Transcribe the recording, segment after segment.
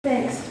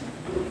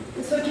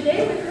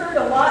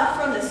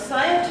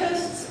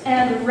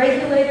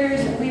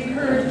regulators, we've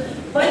heard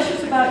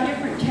bunches about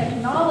different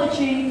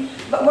technology,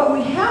 but what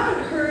we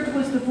haven't heard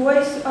was the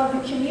voice of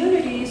the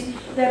communities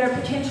that are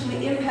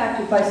potentially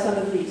impacted by some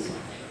of these.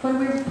 When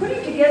we were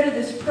putting together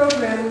this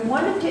program, we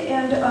wanted to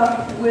end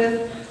up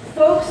with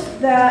folks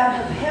that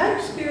have had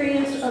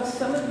experience of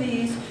some of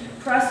these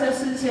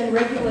processes and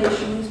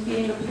regulations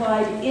being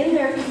applied in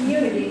their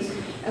communities,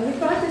 and we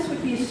thought this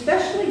would be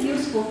especially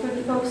useful for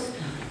the folks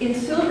in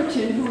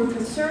Silverton who were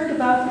concerned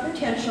about the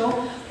potential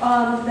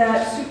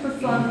that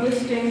Superfund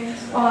listing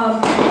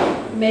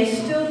may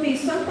still be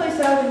someplace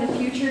out in the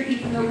future,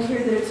 even though we hear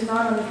that it's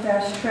not on the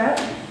fast track.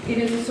 It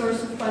is a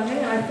source of funding,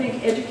 and I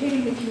think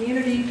educating the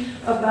community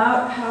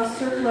about how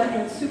CERCLA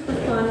and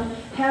Superfund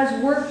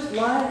has worked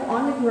live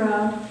on the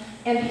ground,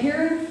 and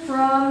hearing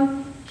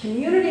from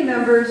community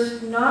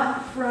members,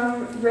 not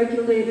from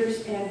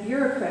regulators and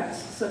bureaucrats.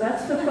 So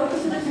that's the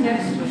focus of this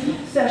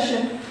next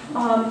session.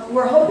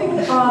 We're hoping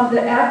that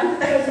after the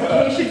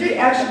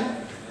presentation,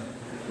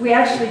 we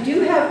actually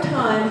do have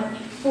time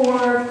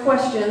for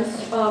questions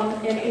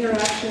and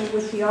interaction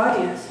with the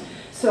audience.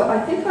 So I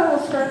think I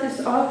will start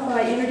this off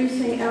by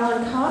introducing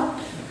Alan Kopp,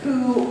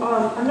 who,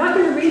 I'm not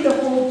going to read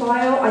the whole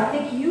bio. I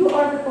think you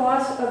are the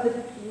boss of the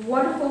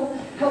wonderful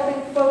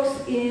helping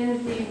folks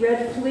in the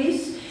Red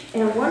Police.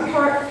 And one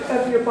part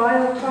of your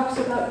bio talks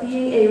about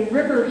being a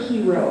river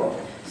hero.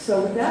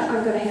 So with that,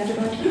 I'm going to hand it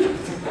on to you.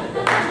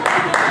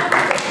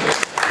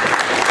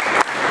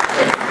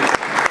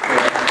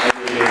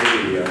 I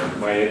made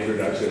my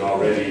introduction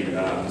already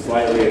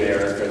slightly in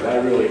error, because I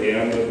really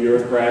am a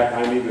bureaucrat.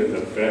 I'm even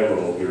a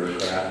federal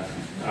bureaucrat.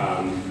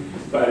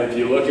 But if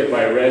you look at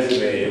my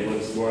resume, it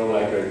looks more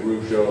like a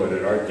group show at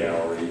an art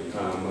gallery.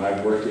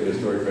 I've worked in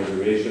historic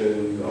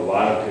preservation, a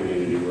lot of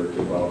community work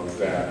involved with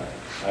that.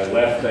 I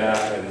left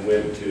that and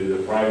went to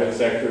the private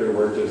sector,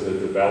 worked as a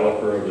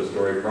developer of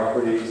historic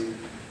properties.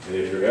 And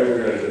if you're ever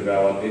going to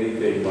develop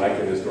anything like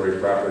an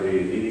historic property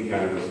in any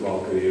kind of a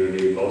small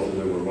community, most of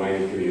them were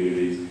mining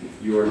communities,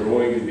 you are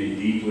going to be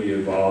deeply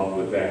involved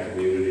with that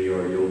community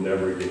or you'll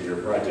never get your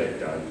project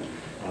done.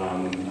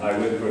 I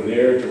went from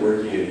there to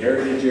working in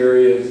heritage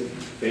areas,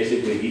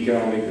 basically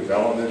economic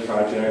development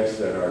projects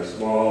that are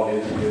small,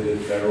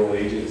 independent federal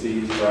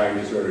agencies trying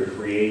to sort of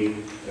create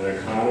an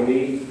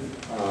economy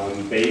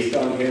based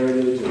on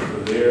heritage, and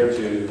from there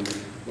to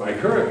my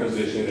current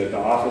position at the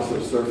Office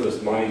of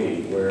Surface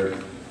Mining, where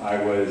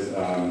I was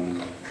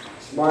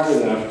smart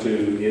enough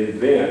to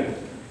invent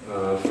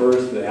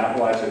first the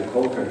Appalachian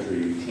Coal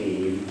Country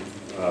team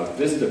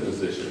VISTA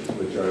positions,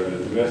 which are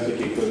the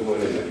domestic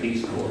equivalent in the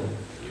Peace Corps.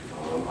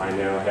 I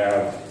now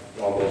have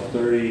almost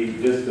 30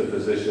 VISTA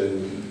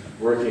positions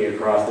working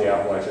across the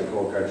Appalachian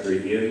Coal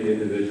Country in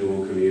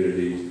individual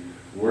communities,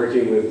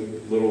 working with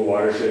little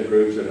watershed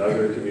groups and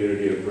other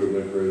community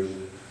improvement groups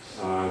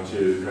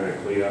to kind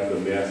of clean up the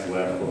mess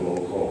left from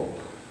old coal.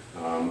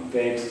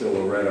 Thanks to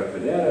Loretta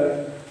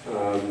Panetta,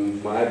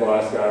 my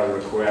boss got a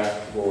request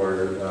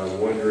for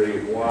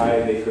wondering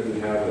why they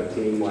couldn't have a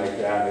team like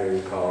that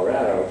in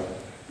Colorado.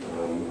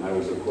 I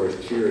was, of course,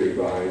 cheering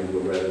behind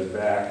Loretta's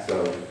back,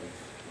 so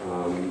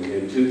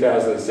in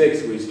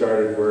 2006 we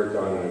started work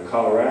on a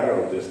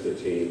Colorado VISTA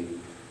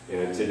team,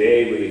 and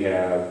today we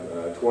have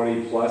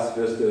 20 plus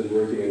VISTAs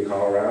working in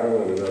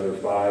Colorado and another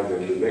 5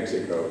 in New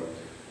Mexico.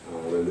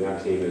 And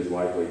that team is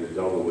likely to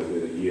double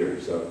within a year.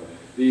 So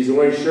these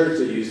orange shirts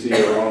that you see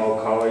are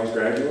all college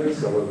graduates.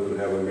 Some of them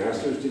have a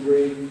master's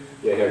degree.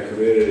 They have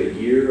committed a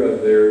year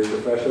of their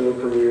professional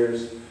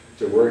careers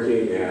to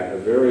working at a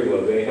very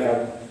low. They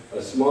have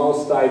a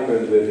small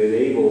stipend that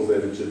enables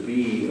them to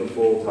be a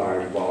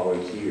full-time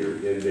volunteer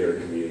in their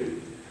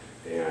community.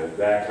 And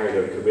that kind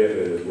of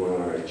commitment is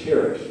one I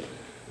cherish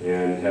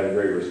and have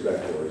great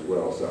respect for as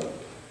well. So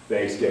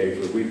thanks, gang.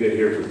 We've been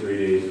here for 3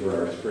 days for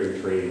our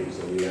spring training,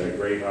 so we had a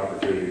great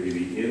opportunity to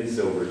be in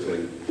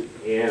Silverton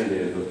and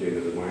then hook into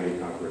the mining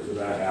conference.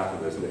 About half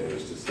of us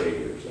managed to stay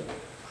here, so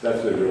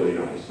that's been really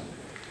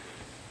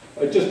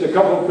nice. Just a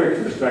couple quick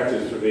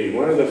perspectives for me.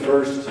 One of the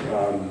first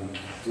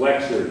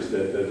lectures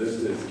that the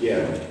visitors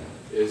get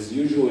is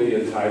usually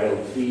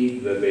entitled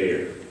Feed the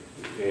Bear.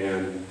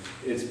 And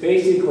it's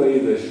basically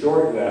the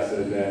short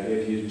lesson that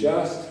if you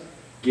just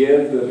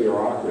give the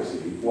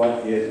bureaucracy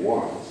what it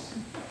wants,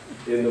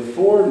 in the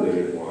form that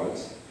it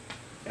wants,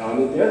 on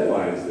the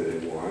deadlines that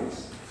it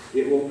wants,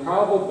 it will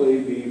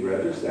probably be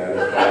rather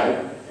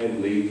satisfied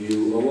and leave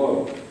you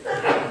alone.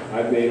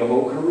 I've made a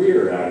whole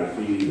career out of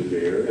feeding the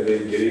bear and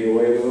then getting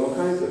away with all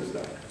kinds of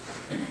stuff.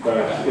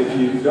 But if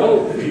you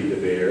don't feed the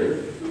bear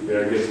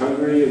gets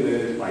hungry and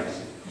then it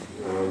bites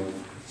you.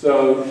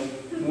 So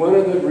one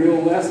of the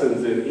real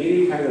lessons in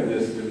any kind of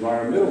this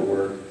environmental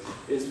work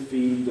is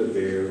feed the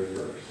bear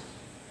first.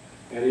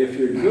 And if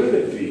you're good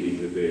at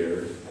feeding the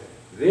bear,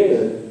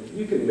 then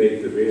you can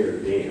make the bear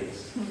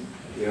dance.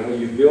 You know,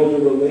 you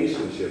build a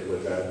relationship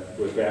with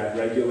that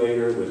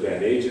regulator, with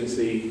that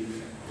agency.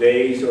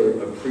 They sort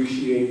of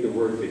appreciate the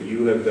work that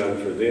you have done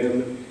for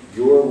them.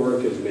 Your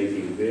work is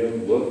making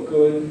them look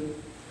good.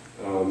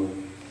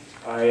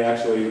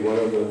 One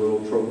of the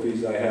little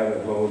trophies I have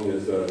at home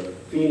is a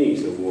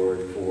Phoenix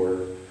Award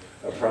for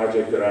a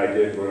project that I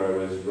did when I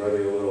was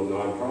running a little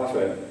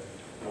nonprofit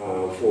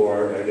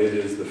and it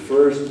is the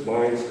first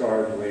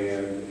mine-scarred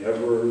land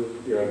ever,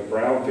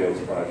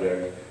 brownfields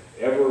project,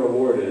 ever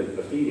awarded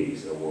a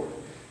Phoenix Award.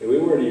 And we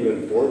weren't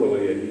even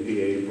formally an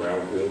EPA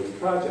brownfields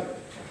project.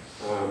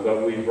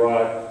 But we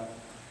brought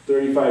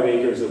 35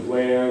 acres of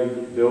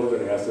land, built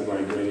an acid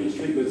mine drainage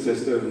treatment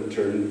system,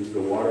 turned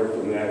the water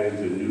from that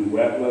into new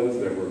wetlands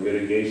that were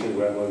mitigation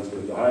wetlands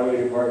with the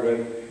highway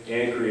department,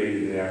 and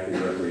created an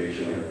active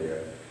recreation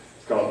area.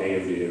 It's called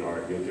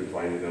AMD&R. You can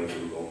find it on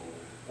Google.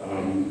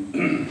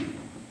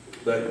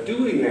 But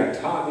doing that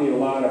taught me a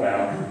lot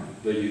about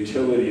the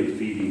utility of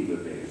feeding the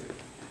basin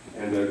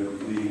and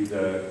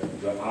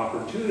the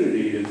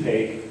opportunity to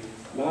take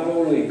not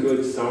only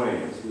good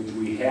science, which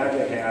we had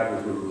to have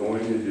if we were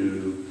going to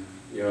do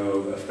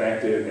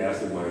effective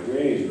acid mine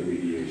drainage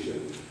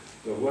remediation.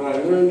 But what I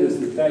learned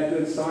is that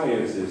good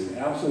science is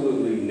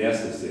absolutely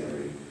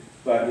necessary,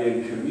 but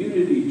in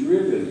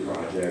community-driven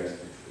projects,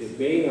 it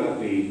may not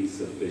be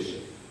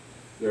sufficient.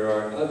 There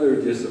are other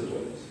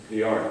disciplines,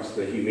 the arts,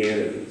 the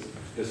humanities,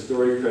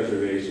 historic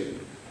preservation,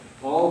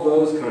 all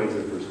those kinds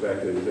of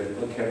perspectives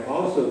that can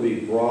also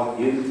be brought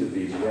into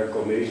these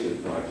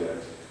reclamation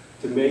projects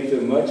to make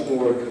them much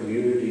more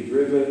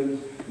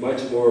community-driven,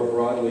 much more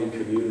broadly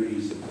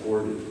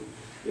community-supported.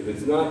 If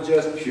it's not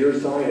just pure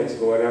science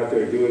going out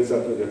there doing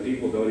something that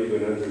people don't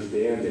even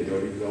understand, they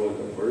don't even know what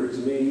the words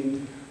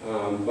mean,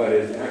 but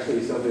it's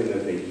actually something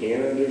that they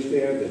can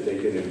understand, that they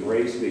can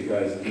embrace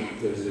because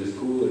there's this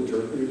cool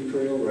interpretive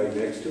trail right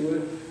next to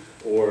it,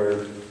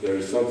 or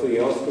there's something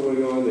else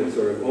going on that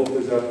sort of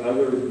opens up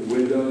other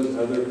windows,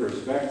 other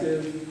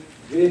perspectives,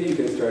 then you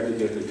can start to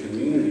get the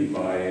community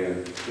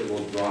buy-in that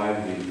will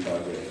drive these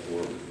projects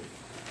forward.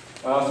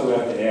 I also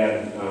have to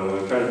add,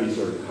 I'm trying to be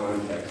sort of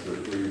context for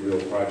 3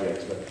 real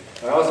projects, but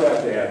I also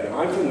have to add that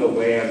I'm from the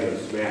land of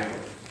SMACRA,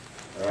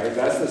 all right?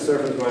 That's the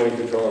Surface Mining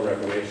Control and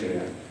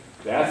Reclamation Act.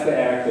 That's the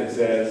act that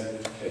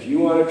says, if you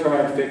want to try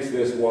and fix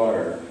this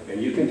water,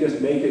 and you can just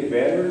make it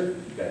better,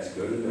 that's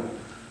good enough.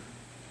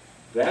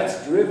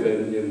 That's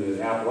driven, in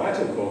the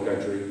Appalachian coal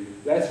country,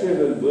 that's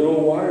driven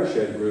little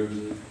watershed groups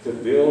to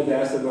build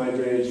acid mine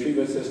drainage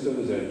treatment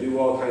systems and do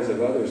all kinds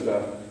of other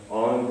stuff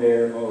on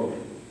their own.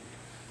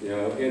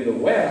 In the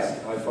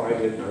West, I find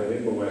it, I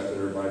think I'm a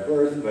Westerner by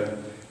birth, but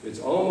it's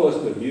almost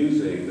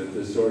amusing that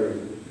this sort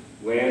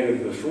of land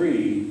of the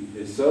free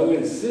is so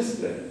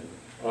insistent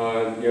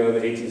on, the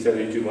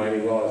 1872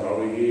 mining law is all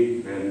we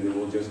need, and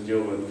we'll just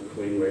deal with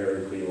clean air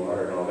and clean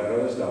water and all that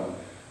other stuff,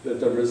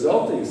 that the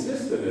resulting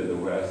system in the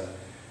West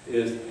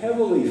is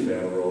heavily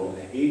federal,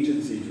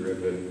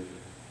 agency-driven.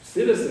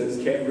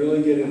 Citizens can't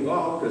really get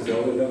involved because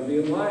they'll end up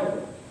being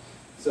liable.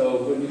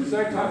 So when you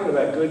start talking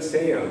about Good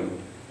Sam,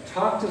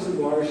 talk to some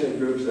watershed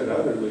groups and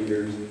other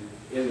leaders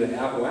in the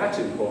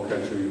Appalachian coal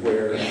country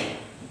where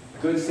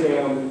Good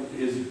Sam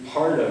is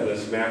part of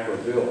this macro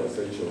bill,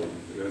 essentially.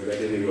 They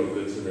didn't even know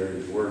Good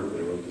Samaritan's word when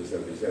they wrote the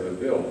 77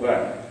 bill,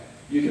 but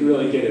you can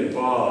really get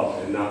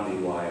involved and not be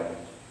liable.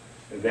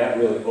 And that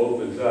really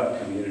opens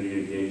up community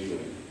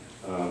engagement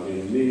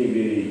in many,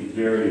 many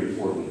very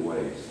important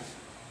ways.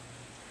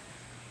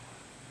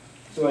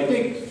 So I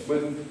think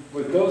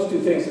with those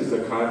 2 things as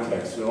a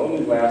context, the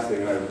only last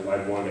thing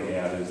I'd want to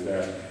add is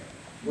that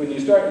when you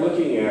start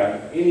looking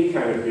at any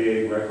kind of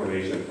big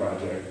reclamation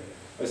project,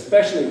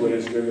 especially when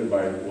it's driven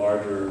by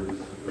larger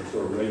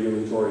sort of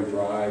regulatory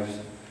drives,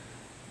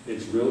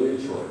 it's really a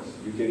choice.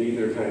 You can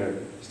either kind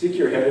of stick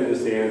your head in the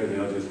sand and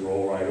they'll just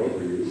roll right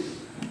over you.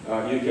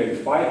 You can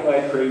fight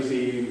like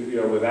crazy,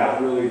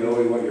 without really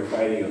knowing what you're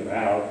fighting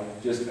about,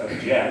 just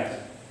object.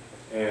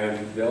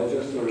 And they'll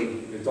just sort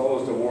of, it's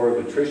almost a war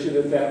of attrition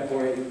at that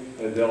point,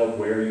 and they'll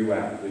wear you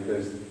out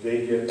because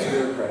they get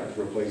bureaucrats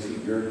replacing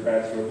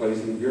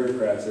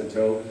bureaucrats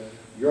until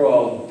you're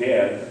all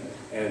dead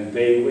and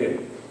they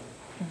win.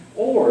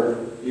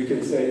 Or you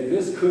can say,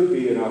 this could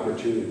be an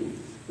opportunity.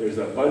 There's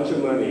a bunch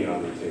of money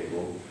on the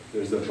table.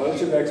 There's a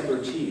bunch of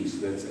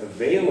expertise that's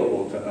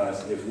available to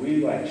us if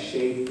we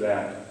shape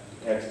that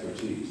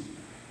expertise.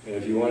 And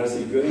if you want to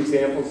see good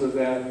examples of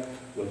that,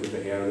 look at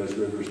the Animas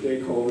River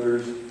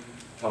stakeholders,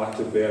 talk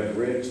to Bev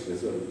Rich, the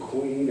sort of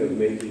queen of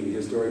making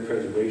historic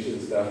preservation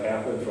stuff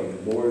happen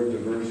from more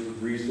diverse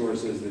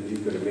resources than you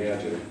could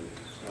imagine.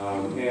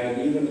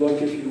 And even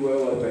look, if you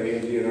will, at the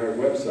AMD&R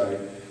website,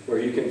 where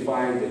you can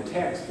find the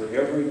text for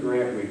every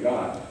grant we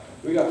got.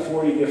 We got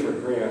 40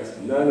 different grants.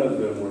 None of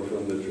them were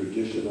from the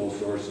traditional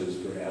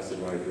sources for acid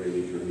mine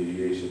drainage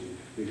remediation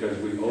because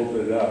we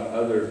opened up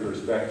other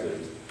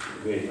perspectives,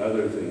 made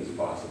other things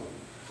possible.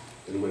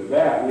 And with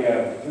that, we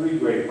have 3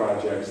 great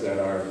projects that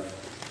are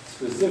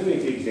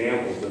specific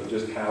examples of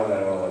just how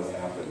that all has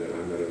happened, and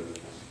I'm going to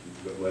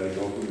let it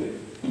go from there.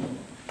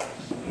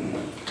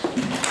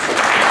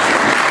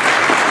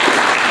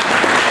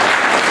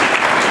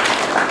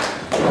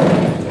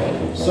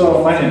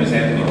 So my name is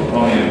Anthony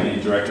Capone. I'm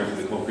the director for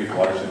the Coal Creek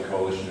Watershed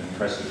Coalition in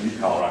Crested Butte,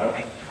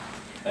 Colorado.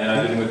 And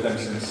I've been with them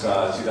since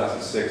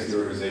 2006. The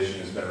organization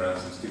has been around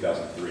since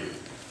 2003.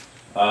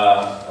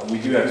 We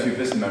do have 2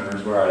 business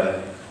members. Where are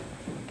they?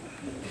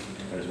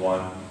 There's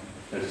Juan.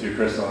 There's two,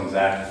 Crystal and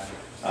Zach.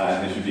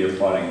 And they should be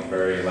applauding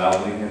very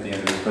loudly at the end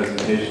of this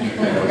presentation.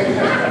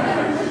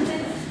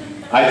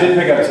 I did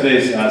pick up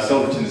today's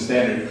Silverton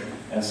Standard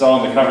and saw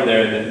on the cover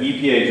there that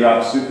EPA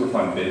dropped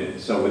Superfund bid.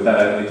 So with that,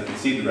 I'd like to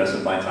concede the rest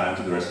of my time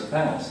to the rest of the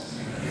panelists.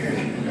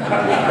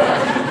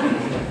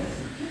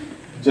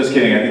 Just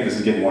kidding, I think this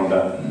is getting warmed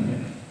up.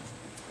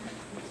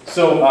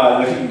 So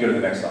if you can go to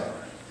the next slide.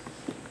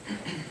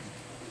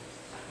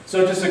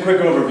 So just a quick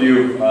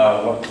overview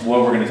of what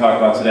we're going to talk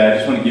about today. I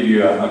just want to give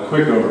you a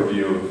quick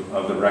overview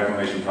of the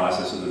reclamation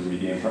process, of the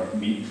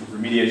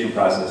remediation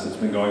process that's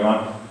been going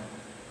on.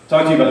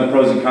 Talk to you about the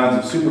pros and cons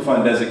of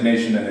Superfund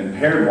designation and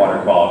impaired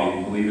water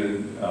quality. Believe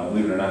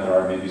it or not, there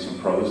are maybe some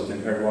pros to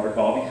impaired water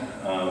quality.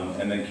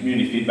 And then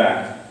community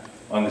feedback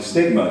on the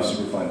stigma of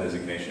Superfund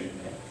designation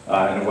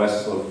and a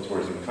west slope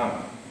tourism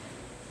economy.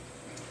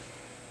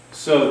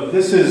 So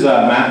this is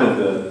a map of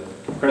the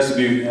Crested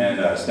Butte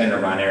and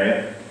Standard Mine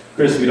area.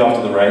 Crested Butte off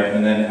to the right,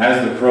 and then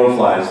as the crow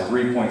flies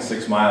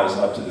 3.6 miles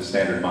up to the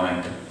Standard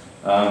Mine.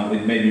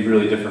 It may be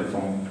really different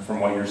from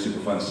what your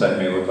Superfund site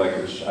may look like,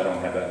 which I don't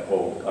have that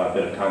whole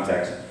bit of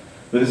context.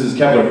 But this is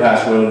Kepler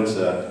Pass Road. It's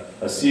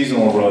a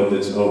seasonal road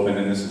that's open,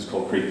 and this is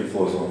Coal Creek that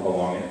flows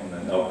along it, and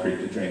then Elk Creek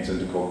that drains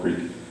into Coal Creek.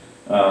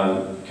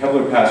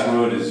 Kepler Pass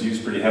Road is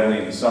used pretty heavily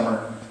in the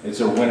summer. It's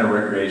a winter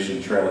recreation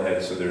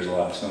trailhead, so there's a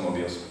lot of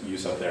snowmobile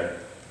use up there.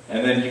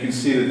 And then you can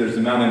see that there's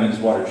the Mount Emmons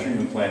Water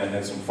Treatment Plant and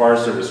then some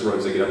Forest Service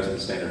roads that get up to the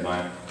Standard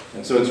Mine.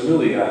 And so it's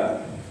really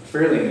a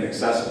fairly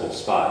inaccessible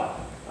spot.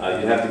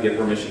 You'd have to get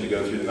permission to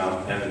go through the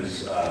Mount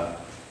Emmons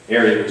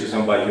area, which is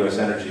owned by U.S.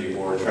 Energy,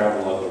 or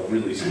travel up a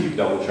really steep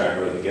double track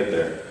road to get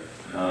there.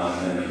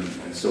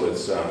 And so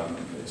it's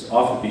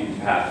off the beaten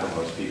path for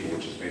most people,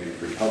 which is maybe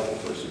pretty helpful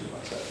for a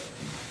Superfund site.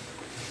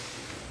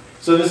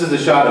 So this is a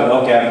shot of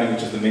Elk Avenue,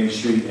 which is the main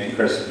street in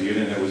Crested Butte,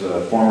 and it was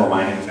a former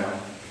mining town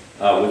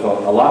with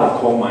a lot of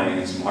coal mining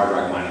and some hard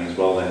rock mining as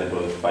well that had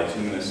both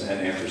bituminous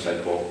and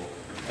anthracite coal.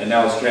 And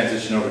now it's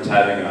transitioned over to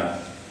having a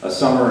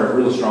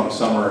really strong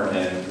summer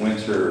and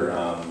winter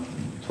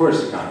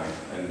tourist economy.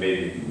 And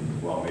maybe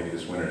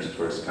this winter's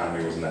tourist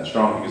economy wasn't that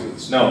strong because of the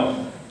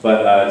snow,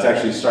 but it's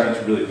actually starting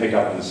to really pick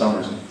up in the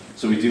summers.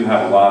 So we do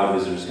have a lot of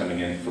visitors coming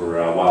in for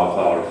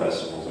wildflower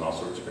festivals and all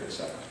sorts of great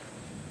stuff.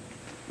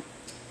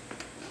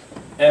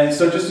 And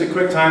so just a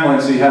quick timeline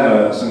so you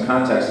have some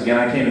context. Again,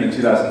 I came in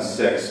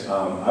 2006.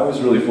 I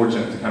was really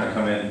fortunate to kind of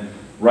come in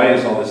right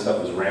as all this stuff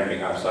was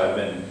ramping up. So I've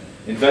been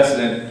invested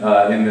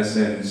in this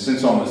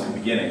since almost the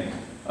beginning.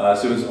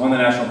 So it was on the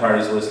National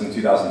Priorities list in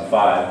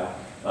 2005.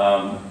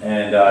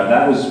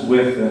 That was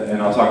with,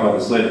 and I'll talk about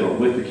this later, but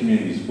with the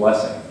community's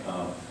blessing.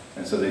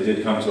 And so they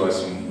did come to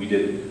us and we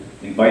did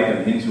invite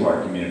them into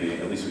our community,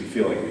 at least we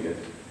feel like we did.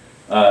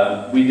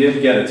 We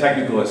did get a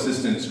technical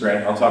assistance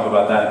grant. I'll talk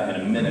about that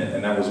in a minute,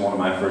 and that was one of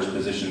my first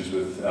positions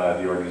with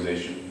the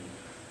organization.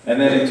 And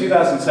then in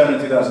 2007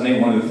 and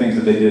 2008, one of the things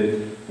that they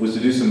did was to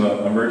do some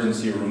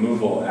emergency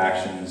removal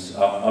actions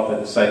up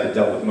at the site that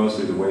dealt with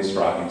mostly the waste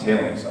rock and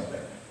tailings up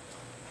there.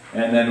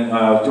 And then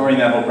during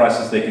that whole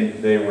process,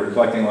 they were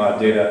collecting a lot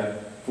of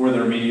data for the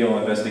remedial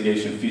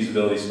investigation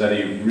feasibility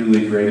study,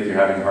 really great if you're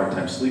having a hard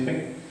time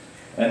sleeping.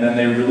 And then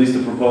they released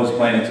a proposed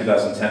plan in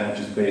 2010, which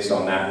is based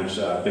on that, which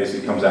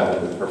basically comes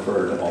out with the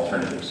preferred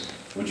alternatives,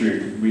 which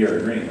we are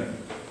agreeing with.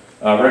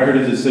 Record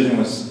of decision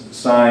was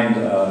signed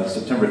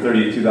September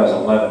 30,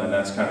 2011, and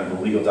that's kind of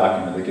the legal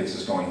document that gets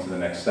us going to the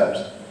next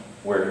steps,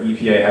 where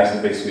EPA has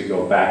to basically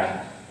go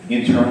back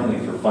internally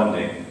for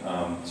funding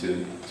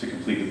to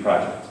complete the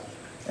project.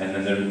 And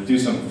then they'll do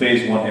some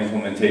phase 1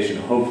 implementation,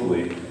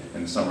 hopefully,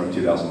 in the summer of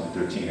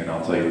 2013, and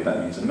I'll tell you what that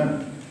means in a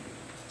minute.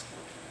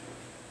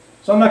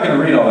 So I'm not going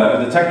to read all that,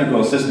 but the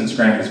technical assistance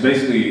grant is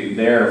basically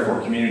there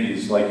for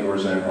communities like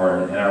yours,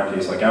 or in our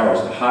case like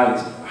ours, to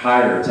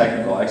hire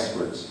technical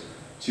experts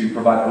to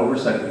provide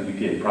oversight of the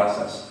EPA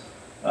process.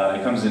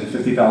 It comes in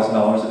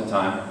 $50,000 at a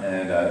time,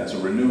 and it's a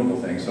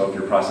renewable thing, so if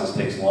your process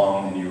takes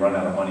long and you run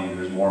out of money,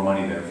 there's more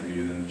money there for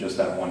you than just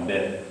that one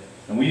bit.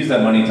 And we use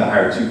that money to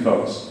hire 2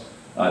 folks.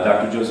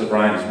 Dr. Joseph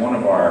Ryan is one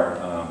of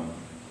our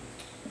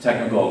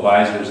technical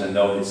advisors, and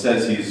though it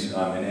says he's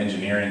in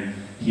engineering,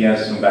 he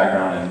has some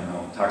background in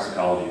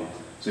toxicology.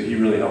 So he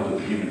really helped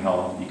with the human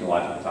health,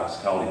 ecological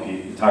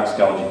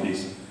toxicology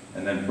piece.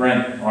 And then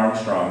Brent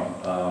Armstrong,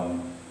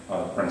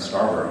 Brent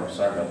Scarborough,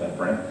 sorry about that,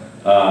 Brent,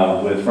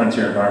 with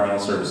Frontier Environmental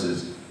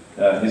Services,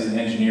 is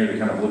the engineer that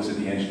kind of looks at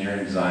the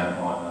engineering design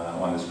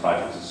on this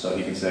project. So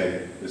he can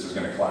say this is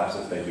going to collapse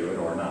if they do it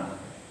or not.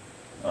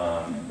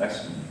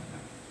 Next.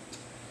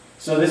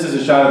 So this is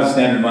a shot of the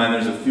Standard Mine.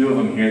 There's a few of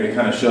them here that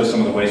kind of show some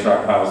of the waste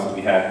rock piles that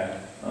we had.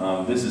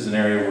 This is an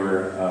area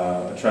where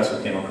a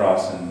trestle came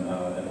across and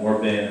an ore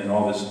bin, and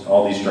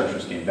all these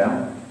structures came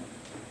down.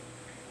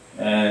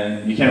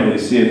 And you can't really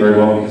see it very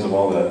well because of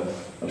all the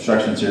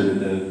obstructions here,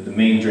 but the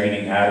main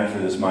draining adit for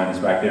this mine is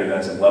back there.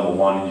 That's at level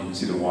 1, and you can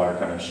see the water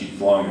kind of sheet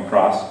flowing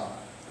across.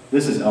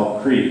 This is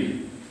Elk Creek,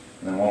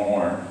 and then one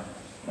more.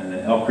 And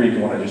then Elk Creek, the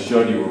one I just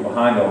showed you, we're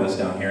behind all this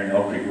down here, and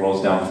Elk Creek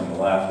rolls down from the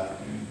left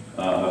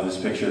of this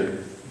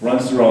picture.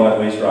 runs through all that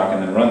waste rock,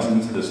 and then runs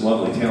into this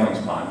lovely tailings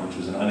pond, which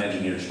was an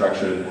unengineered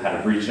structure that had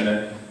a breach in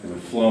it. It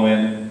would flow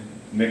in,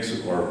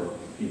 mix, or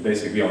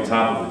basically be on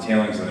top of the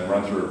tailings, and then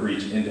run through a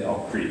breach into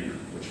Elk Creek,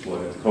 which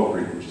flowed into Coal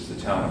Creek, which is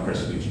the town of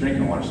Crescent Beach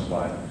drinking water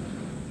supply.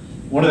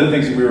 One of the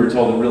things that we were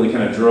told that really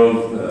kind of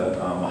drove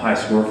a high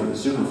score for the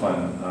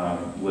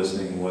Superfund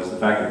listing was the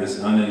fact that this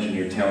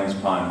unengineered tailings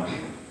pond,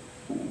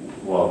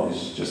 well,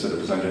 it's just that it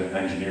was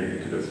unengineered.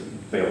 It could have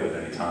failed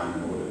at any time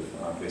and would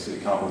have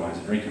basically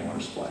compromised the drinking water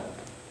supply.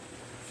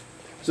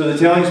 So the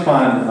tailings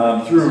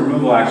pond, through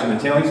removal action, the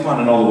tailings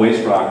pond and all the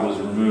waste rock was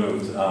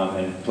removed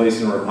and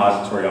placed in a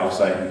repository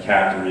offsite and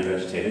capped and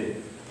revegetated.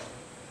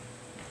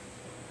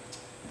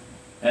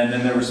 And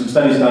then there were some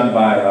studies done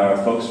by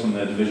folks from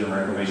the Division of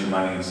Reclamation,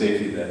 Mining, and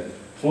Safety that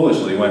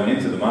foolishly went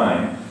into the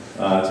mine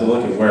to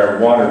look at where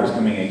water was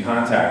coming in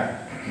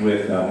contact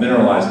with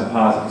mineralized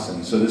deposits.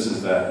 And so this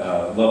is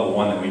that level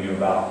 1 that we knew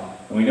about.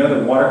 And we know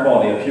that water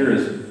quality up here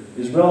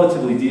is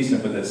relatively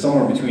decent, but that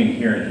somewhere between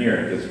here and here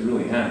it gets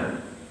really hammered.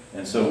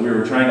 And so we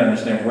were trying to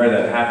understand where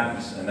that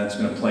happens, and that's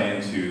going to play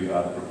into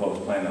the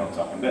proposed plan that I'll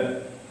talk in a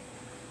bit.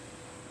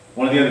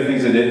 One of the other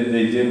things that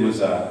they did was,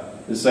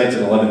 the site's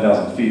at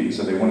 11,000 feet,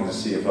 so they wanted to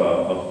see if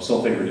a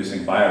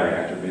sulfate-reducing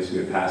bioreactor,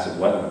 basically a passive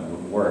wetland,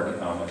 would work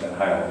at that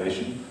high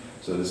elevation.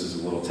 So this is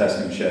a little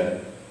testing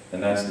shed,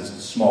 and that's this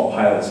small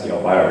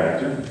pilot-scale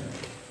bioreactor.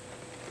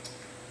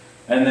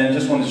 And then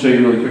just wanted to show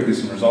you really quickly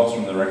some results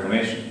from the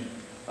reclamation.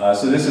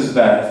 So this is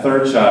that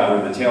third shot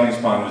where the tailings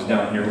pond was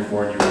down here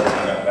before, and you were looking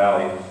at that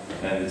valley.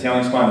 And the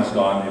tailings pond is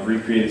gone. They've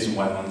recreated some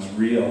wetlands,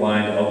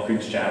 realigned Elk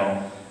Creek's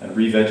channel, and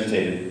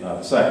revegetated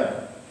the site.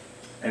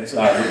 It's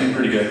looking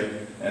pretty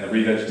good, and the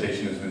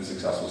revegetation has been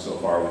successful so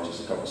far, with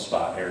just a couple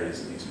spot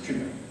areas that need some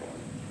treatment.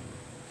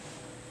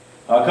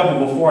 A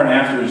couple before and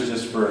afters,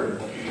 just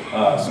for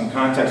some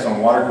context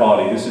on water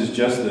quality. This is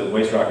just the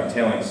waste rock and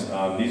tailings.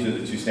 These are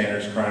the two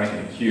standards, chronic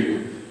and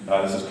acute.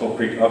 This is Coal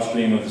Creek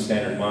upstream of the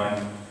standard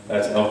mine.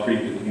 That's Elk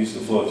Creek that used to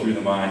flow through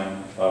the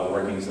mine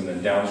workings, and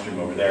then downstream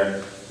over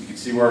there. You can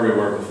see where we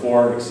were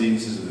before,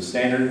 exceedances of the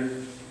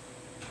standard.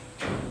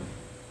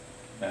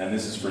 And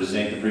this is for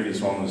zinc, the previous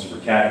one was for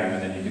cadmium,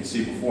 and then you can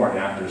see before and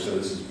after. So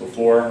this is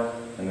before,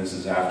 and this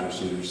is after.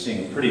 So you're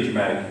seeing a pretty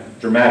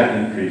dramatic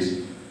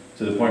increase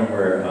to the point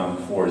where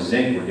for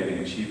zinc, we're getting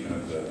achievement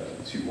of the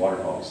 2 water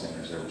quality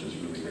standards there, which is a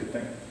really great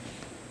thing.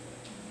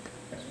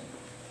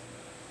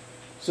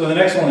 So the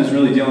next one is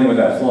really dealing with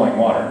that flowing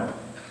water.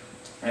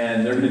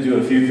 And they're going to do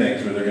a few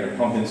things where they're going to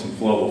pump in some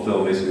flowable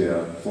fill, basically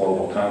a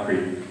flowable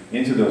concrete,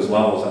 into those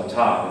levels up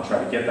top and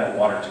try to get that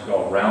water to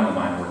go around the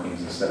mine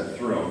workings instead of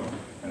through them.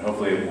 And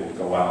hopefully it will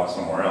go out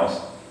somewhere else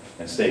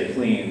and stay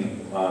clean.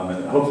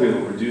 And hopefully it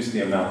will reduce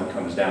the amount that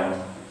comes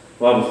down.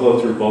 We'll have a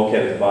flow through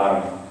bulkhead at the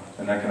bottom,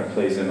 and that kind of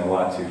plays in a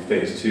lot to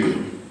phase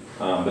 2.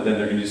 But then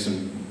they're going to do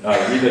some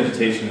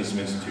revegetation and some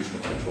institutional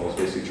controls,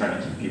 basically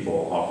trying to keep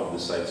people off of the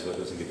site so it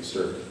doesn't get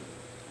disturbed.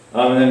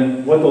 And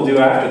then what they'll do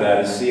after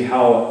that is see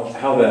how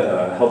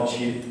that helped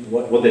achieve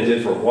what they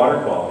did for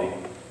water quality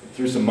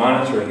through some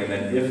monitoring, and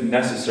then if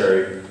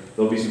necessary,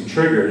 there'll be some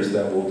triggers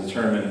that will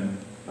determine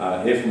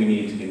if we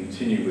need to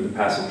continue with the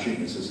passive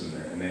treatment system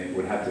there. And they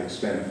would have to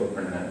expand the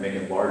footprint and make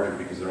it larger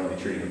because they're only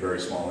treating a very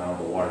small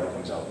amount of the water that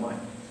comes out of the mine.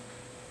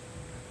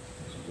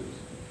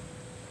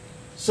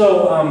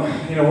 So,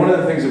 you know, one of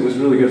the things that was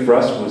really good for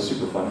us was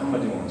Superfund. How am I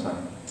doing on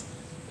time?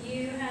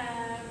 You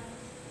have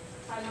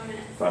 5 more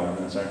minutes. 5 more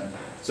minutes, sorry.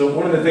 So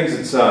one of the things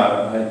that's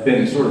had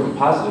been sort of a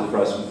positive for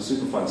us with the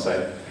Superfund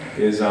site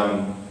is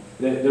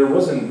there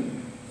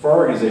wasn't, for our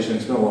organization,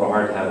 it's been a little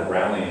hard to have a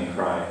rallying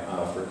cry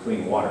for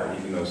clean water,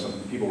 even though some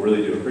people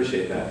really do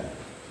appreciate that.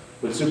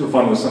 But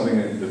Superfund was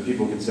something that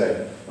people could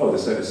say, oh,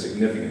 this site is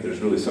significant,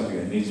 there's really something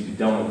that needs to be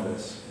done with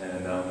this.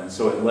 And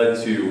so it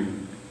led to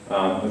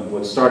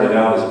what started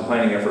out as a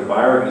planning effort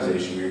by our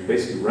organization. We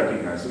basically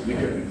recognized that we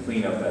couldn't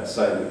clean up that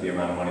site with the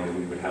amount of money that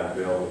we would have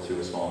available to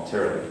us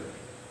voluntarily.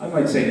 I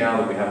might say now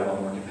that we have a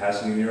lot more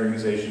capacity in the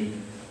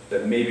organization,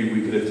 that maybe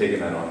we could have taken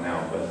that on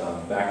now,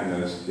 but back in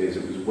those days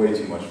it was way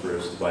too much for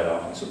us to bite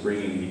off, and so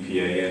bringing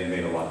EPA in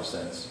made a lot of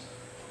sense.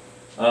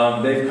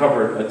 They've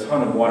covered a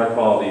ton of water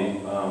quality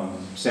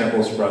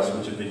samples for us,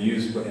 which have been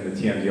used in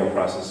the TMDL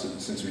process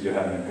since we do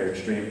have an impaired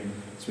stream.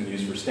 It's been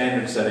used for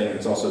standard setting, and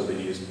it's also been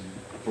used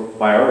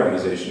by our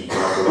organization for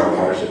our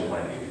watershed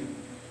planning.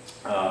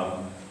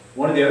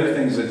 One of the other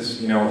things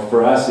that's, you know,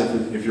 for us,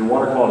 if your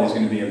water quality is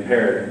going to be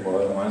impaired, well,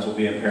 it might as well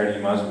be impaired, and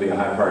you might as well be a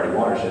high priority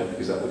watershed,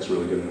 because that looks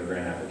really good in the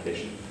grant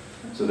application.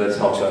 So that's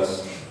helped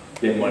us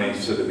get money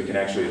so that we can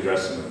actually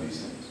address some of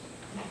these things.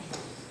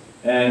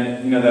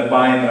 And, you know, that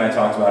buy-in that I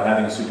talked about,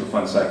 having a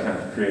Superfund site kind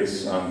of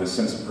creates this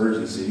sense of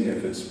urgency.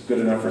 If it's good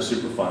enough for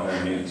Superfund,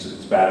 then I mean, it's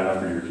bad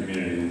enough for your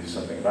community to do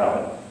something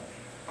about it.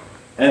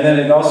 And then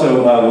it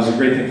also was a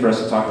great thing for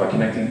us to talk about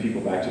connecting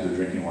people back to their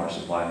drinking water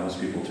supply.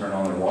 Most people turn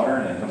on their water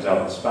and it comes out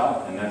of the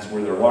spout, and that's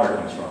where their water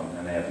comes from.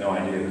 And they have no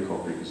idea that Coal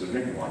Creek is their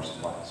drinking water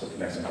supply, so it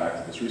connects them back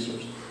to this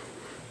resource.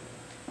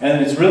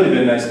 And it's really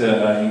been nice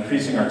to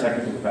increasing our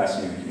technical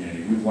capacity in the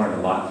community. we've learned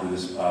a lot through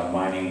this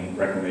mining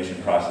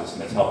reclamation process,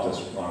 and it's helped us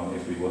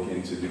if we look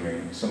into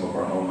doing some of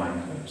our own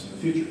mining cleanups in the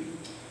future.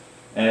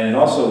 And it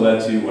also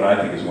led to what I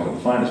think is one of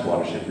the finest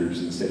watershed groups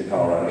in the state of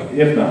Colorado,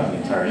 if not the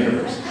entire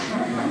universe,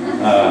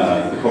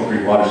 the Coal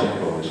Creek Watershed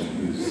Coalition,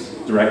 whose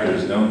director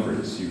is known for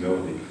his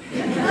humility.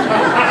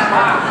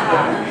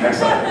 Next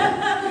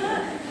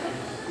slide.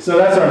 So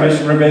that's our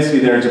mission. We're basically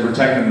there to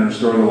protect and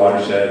restore the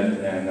watershed.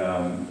 And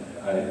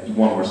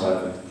one more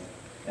slide, please.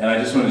 And I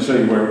just wanted to show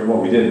you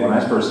what we did. When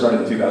I first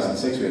started in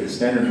 2006, we had a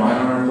standard mine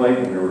on our plate,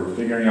 and we were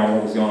figuring out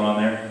what was going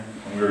on there,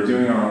 and we were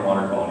doing our own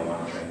water quality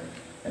monitoring.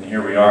 And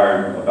here we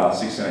are about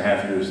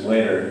 6.5 years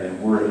later,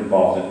 and we're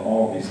involved in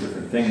all of these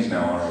different things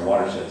now on our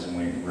watersheds,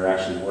 and we're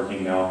actually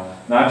working now,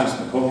 not just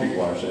in the Coal Creek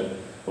watershed,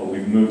 but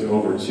we've moved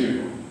over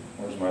to,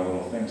 where's my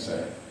little thing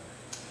say?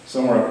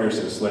 Somewhere up here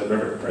says Slate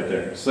River, right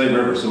there, Slate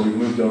River. So we've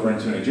moved over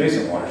into an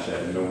adjacent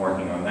watershed and been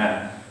working on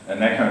that.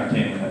 And that kind of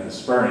came at the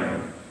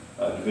spurring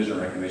of Division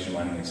of Reclamation,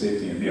 Mining and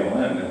Safety and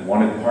BLM, and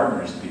wanted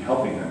partners to be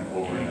helping them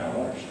over in that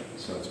watershed.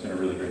 So it's been a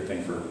really great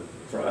thing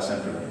for us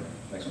and for them.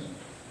 Next one.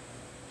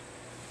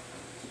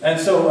 And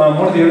so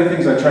one of the other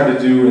things I tried to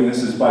do, and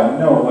this is by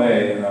no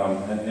way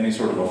any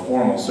sort of a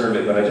formal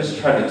survey, but I just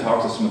tried to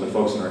talk to some of the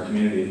folks in our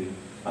community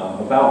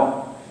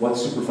about what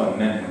Superfund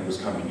meant when it was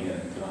coming in.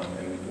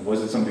 And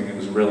was it something that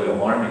was really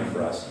alarming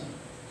for us?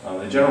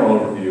 The general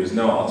overview is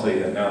no. I'll tell you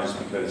that now just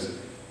because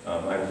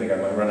I think I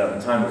might run out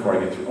of time before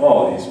I get through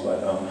all of these.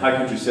 But High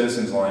Country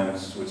Citizens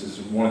Alliance, which is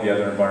one of the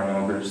other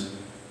environmental groups,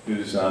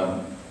 whose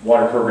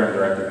water program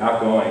director,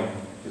 outgoing,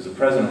 is the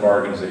president of our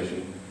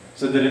organization,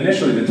 said that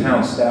initially the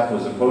town staff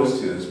was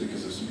opposed to this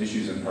because of some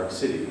issues in Park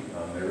City.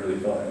 They really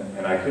felt,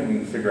 and I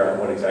couldn't figure out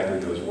what exactly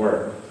those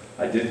were.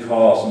 I did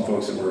call some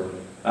folks that were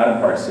out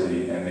in Park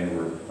City, and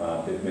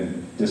they've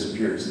been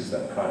disappeared since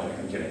that project.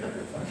 I'm kidding.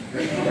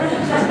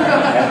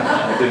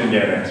 I didn't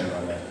get an answer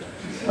on that.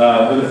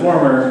 But the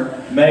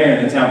former mayor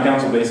and the town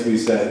council basically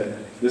said,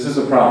 this is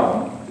a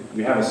problem.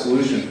 We have a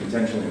solution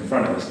potentially in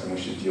front of us, and we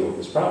should deal with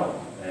this problem.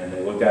 And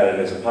they looked at it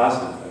as a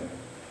positive thing.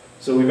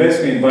 So we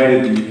basically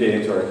invited the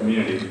EPA into our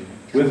community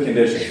with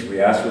conditions.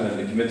 We asked for them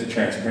to commit to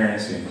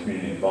transparency and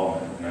community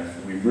involvement.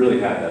 And we've really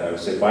had that. I would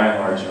say by and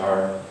large,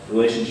 our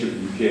relationship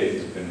with the EPA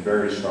has been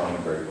very strong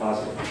and very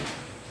positive.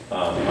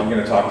 I'm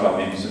going to talk about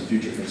maybe some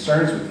future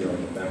concerns with dealing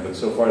with them, but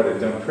so far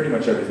they've done pretty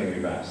much everything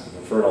we've asked. The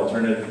preferred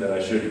alternative that I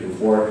showed you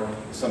before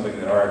is something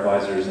that our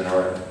advisors and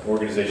our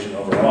organization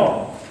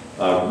overall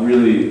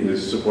really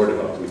is supportive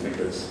of. We think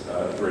that's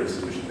a great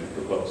solution they've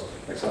proposed.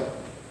 Next slide.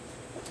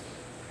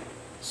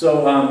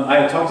 So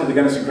I talked to the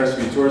Gunnison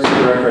Crestview Tourism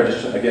Director. I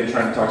just, again,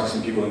 trying to talk to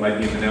some people that might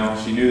be in the know.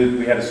 She knew that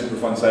we had a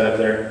Superfund site up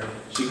there.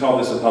 She called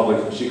it a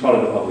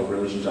public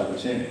relations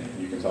opportunity.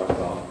 You can talk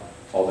about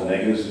all the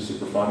negatives of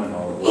Superfund and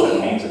all of what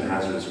it means and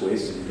hazardous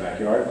waste in your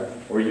backyard,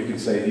 or you can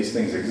say these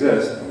things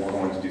exist and we're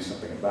going to do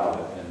something about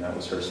it, and that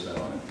was her spin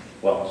on it.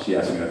 Well, she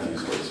asked me not to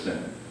use the word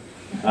spin.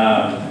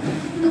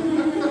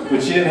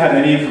 But she didn't have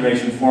any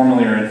information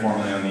formally or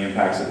informally on the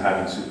impacts of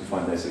having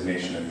Superfund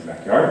designation in your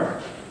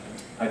backyard.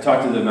 I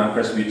talked to the Mount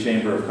Crestview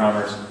Chamber of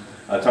Commerce.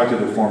 I talked to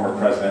the former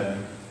president.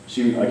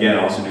 She, again,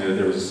 also knew that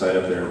there was a site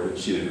up there, but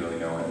she didn't really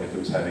know if it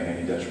was having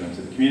any detriment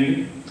to the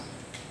community.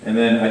 And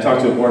then I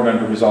talked to a board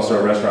member who's also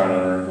a restaurant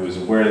owner who was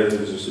aware that there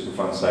was a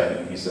Superfund site,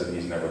 and he said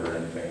he's never heard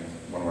anything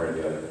one way or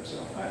the other.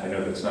 So I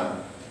know that's not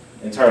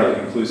entirely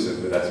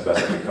conclusive, but that's the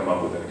best I could come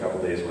up with in a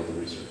couple days worth of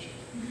research.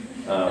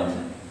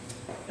 And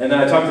then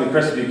I talked to the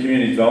Crestview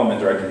Community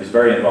Development Director. He's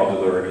very involved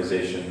with the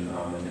organization,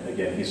 and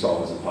again, he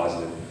saw it as a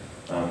positive.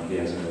 He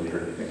hasn't really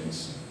heard anything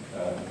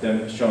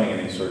them showing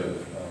any sort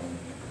of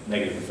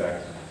negative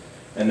effect.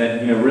 And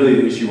then, really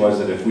the issue was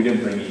that if we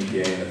didn't bring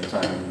EPA in at the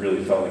time, we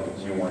really felt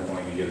like we weren't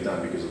going to get it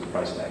done because of the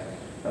price tag.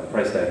 Now, the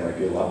price tag might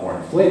be a lot more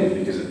inflated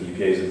because of the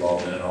EPA's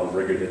involvement and all the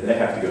rigor that they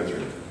have to go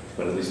through,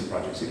 but at least the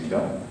project's getting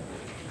done.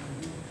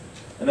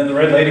 And then the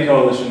Red Lady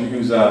Coalition,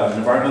 who's an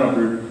environmental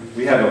group,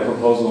 we have a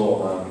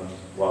proposal,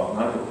 well,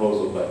 not a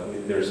proposal,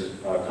 but there's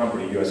a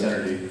company, US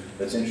Energy,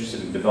 that's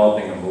interested in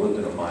developing a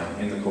molybdenum mine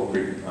in the Coal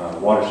Creek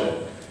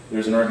watershed.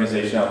 There's an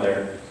organization out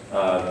there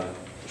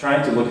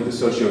trying to look at the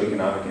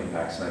socioeconomic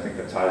impacts, and I think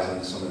that ties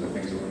into some of the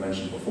things that were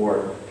mentioned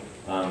before.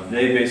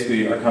 They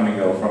basically are coming,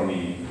 though, from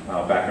the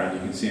background you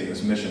can see in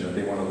this mission that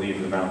they want to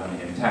leave the mountain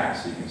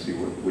intact, so you can see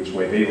which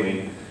way they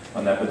lean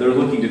on that. But they're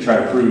looking to try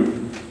to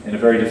prove in a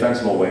very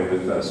defensible way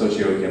with a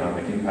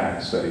socioeconomic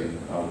impact study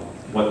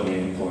what the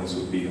influence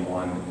would be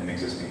on an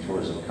existing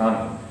tourism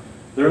economy.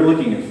 They're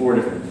looking at 4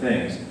 different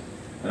things.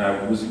 And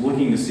I was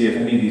looking to see if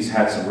any of these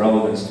had some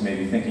relevance to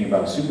maybe thinking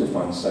about a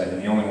Superfund site,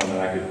 and the only one that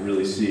I could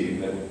really see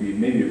that would be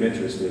maybe of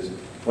interest is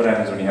what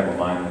happens when you have a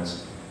mine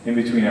that's in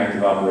between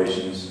active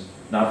operations,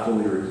 not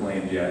fully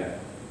reclaimed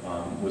yet,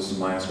 with some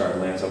mine scarred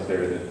lands up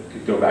there that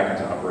could go back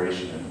into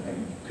operation,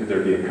 and could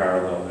there be a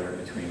parallel there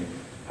between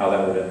how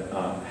that would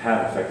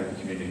have affected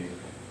the community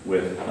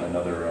with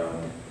another,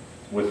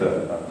 with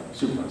a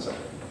Superfund site.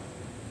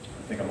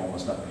 I think I'm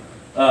almost done.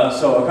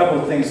 So a couple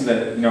of things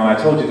that, I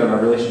told you that our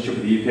relationship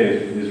with the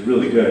EPA is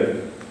really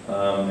good.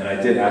 And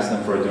I did ask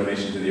them for a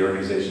donation to the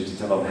organization to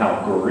tell them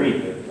how great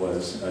it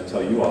was. I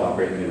tell you all how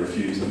great, and they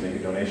refused to make a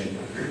donation.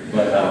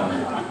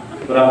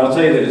 But I'll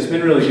tell you that it's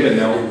been really good.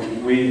 Now,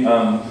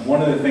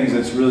 one of the things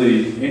that's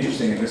really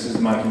interesting, and this is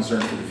my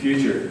concern for the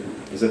future,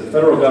 is that the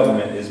federal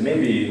government is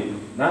maybe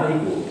not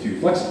equal to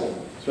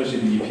flexible, especially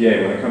the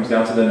EPA, when it comes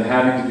down to them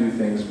having to do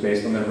things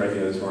based on their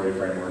regulatory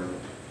framework.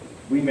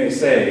 We may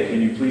say,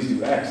 can you please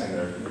do X?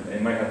 And they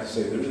might have to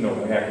say, there's no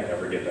way I can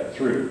ever get that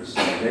through. So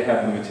they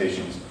have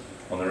limitations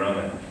on their own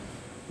end.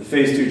 The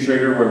phase 2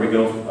 trigger, where we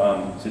go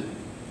to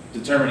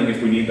determining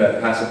if we need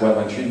that passive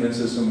wetland treatment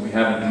system, we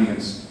haven't even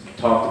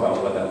talked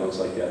about what that looks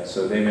like yet.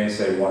 So they may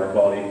say water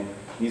quality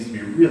needs to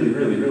be really,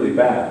 really, really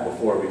bad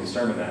before we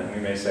determine that. And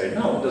we may say,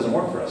 no, it doesn't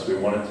work for us. We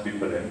want it to be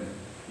put in,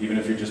 even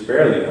if you're just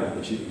barely not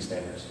achieving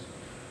standards.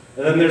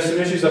 And then there's some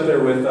issues up there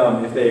with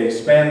if they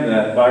expand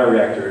that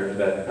bioreactor,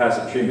 that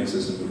passive treatment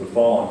system, it would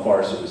fall on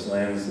Forest Service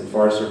lands. The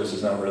Forest Service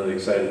is not really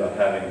excited about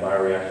having a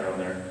bioreactor on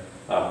their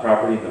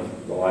property,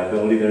 the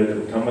liability there that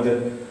would come with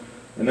it.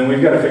 And then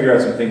we've got to figure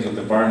out some things with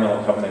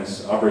environmental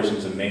covenants,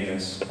 operations and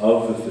maintenance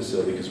of the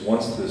facility, because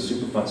once the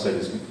Superfund site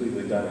is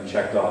completely done and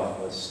checked off,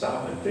 let's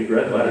stop in big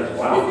red letters,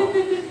 wow.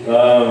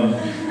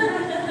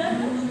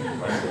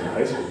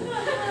 High school.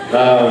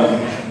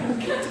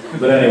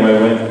 But anyway,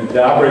 when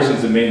the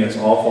operations and maintenance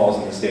all falls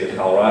in the state of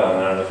Colorado, and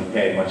I don't know if you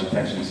pay much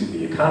attention to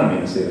the economy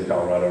in the state of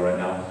Colorado right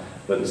now,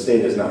 but the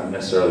state is not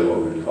necessarily what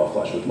we would call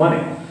flush with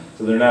money.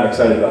 So they're not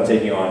excited about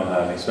taking on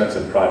an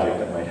expensive project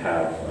that might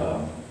have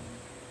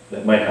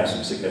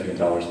some significant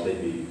dollars that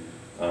they'd be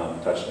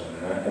touched on.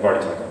 And I've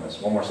already talked on this.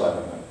 One more slide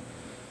on that.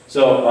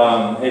 So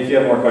if you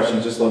have more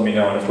questions, just let me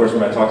know. And of course,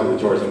 when I talked to the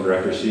tourism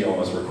director, she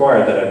almost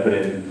required that I put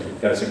in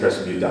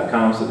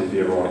Gunnison-CrescentView.com so that if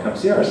you ever want to come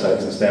see our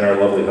sites and stay in our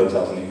lovely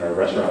hotels and eat in our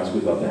restaurants,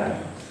 we'd love to have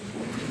you.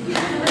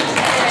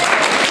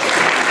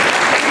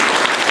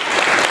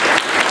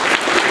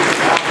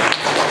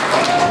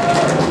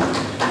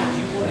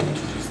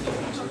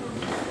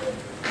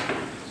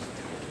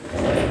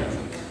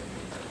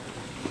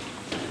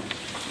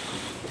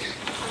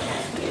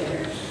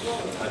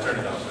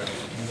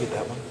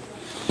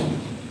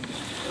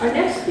 Our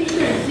next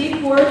speaker is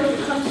Zeke Ward,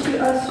 who comes to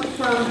us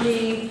from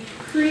the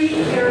Creed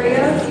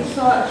area. We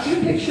saw a few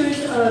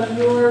pictures of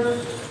your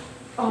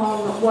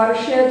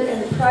watershed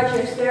and the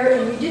projects there,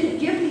 and you didn't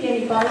give me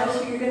any bios,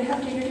 so you're going to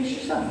have to introduce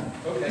yourself.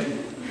 Okay.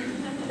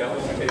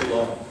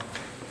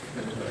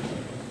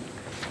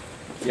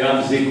 Yeah,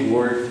 I'm Zeke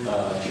Ward,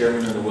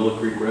 chairman of the Willow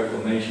Creek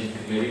Reclamation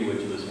Committee,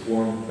 which was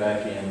formed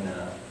back in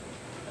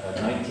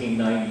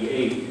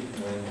 1998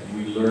 when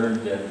we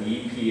learned that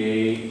the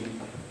EPA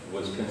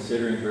was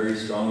considering very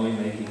strongly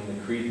making the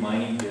Creed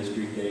Mining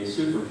District a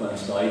Superfund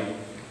site,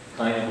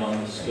 kind of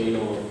on the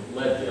scale of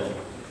Leadville.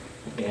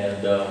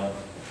 And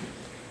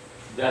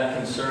that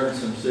concerned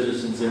some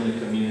citizens in the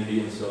community,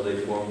 and so they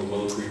formed the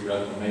Willow Creek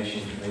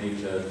Reclamation Committee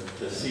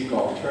to seek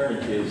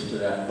alternatives to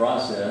that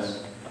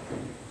process.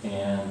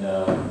 And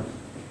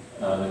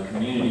the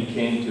community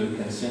came to a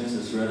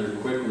consensus rather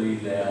quickly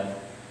that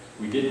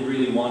we didn't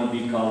really want to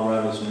be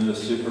Colorado's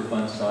newest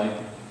Superfund site,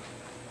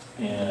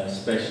 and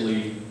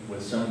especially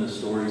with some of the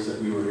stories that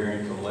we were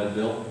hearing from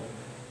Leadville,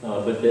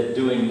 but that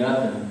doing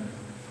nothing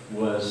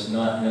was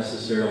not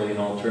necessarily an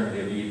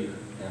alternative either.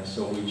 And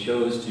so we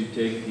chose to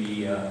take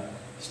the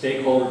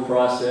stakeholder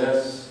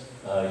process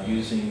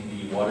using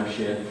the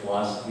watershed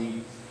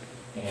philosophy,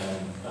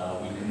 and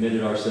we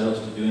committed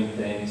ourselves to doing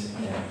things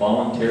in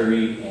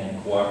voluntary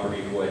and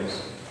cooperative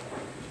ways.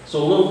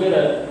 So a little bit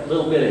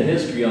of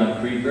history on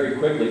Creed very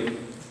quickly.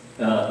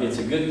 It's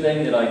a good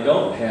thing that I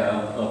don't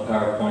have a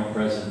PowerPoint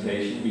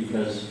presentation,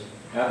 because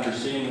after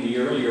seeing the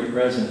earlier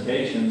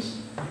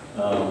presentations,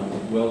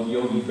 well,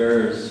 Yogi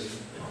Berra's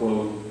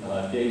quote,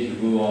 "Deja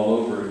vu all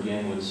over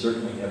again," would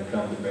certainly have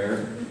come to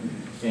bear.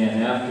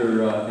 And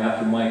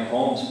after Mike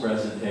Holmes'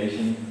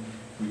 presentation,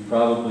 we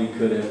probably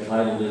could have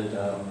titled it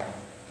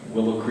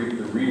Willow Creek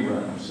the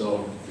Rerun.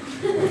 So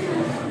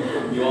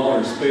you all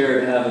are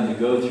spared having to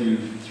go through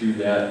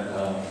that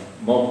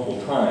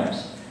multiple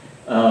times.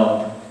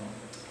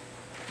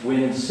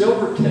 When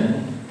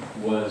Silverton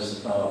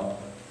was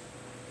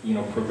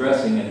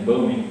progressing and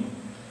booming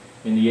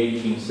in the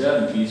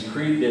 1870s,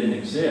 Creed didn't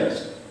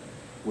exist.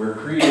 Where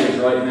Creed is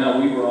right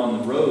now, we were on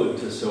the road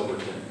to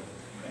Silverton.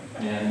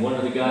 And one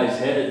of the guys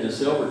headed to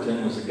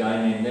Silverton was a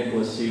guy named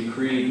Nicholas C.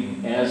 Creed,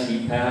 and as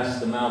he passed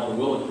the mouth of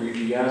Willow Creek,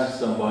 he asked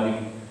somebody,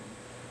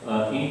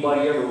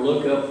 anybody ever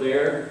look up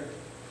there?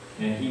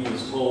 And he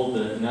was told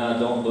that, nah,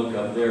 don't look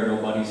up there,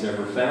 nobody's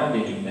ever found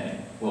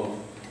anything. Well,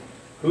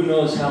 who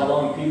knows how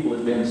long people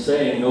had been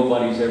saying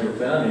nobody's ever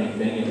found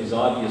anything. It was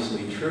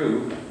obviously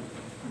true,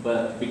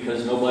 but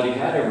because nobody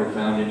had ever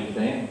found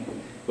anything.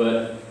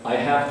 But I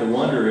have to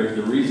wonder if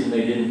the reason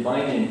they didn't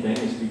find anything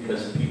is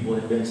because people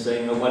had been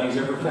saying nobody's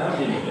ever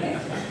found anything.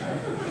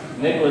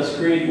 Nicholas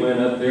Creed went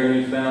up there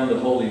and he found the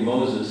Holy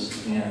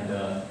Moses,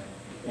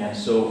 and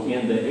so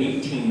in the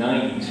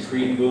 1890s,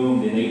 Creed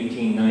boomed in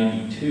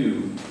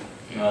 1892.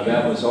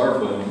 That was our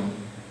boom.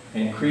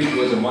 And Creed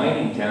was a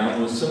mining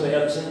town with some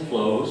ebbs and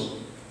flows.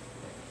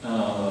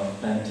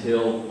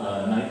 until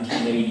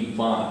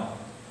 1985.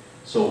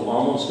 So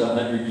almost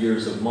 100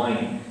 years of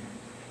mining.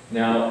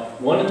 Now,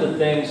 one of the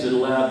things that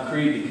allowed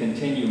Creed to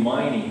continue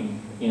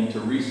mining into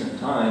recent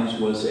times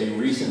was a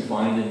recent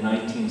find in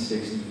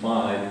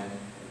 1965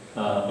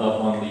 up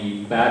on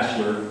the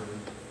Bachelor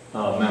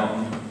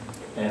Mountain,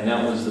 and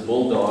that was the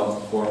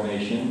Bulldog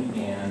Formation,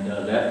 and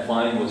that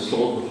find was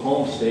sold to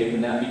Homestake,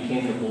 and that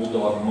became the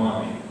Bulldog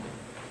Mine.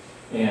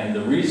 And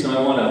the reason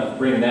I want to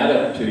bring that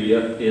up to you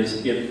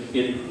is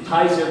it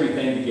ties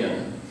everything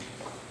together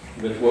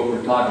with what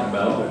we're talking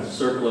about, with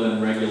CERCLA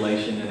and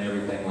regulation and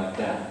everything like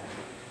that.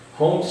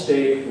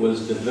 Homestake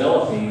was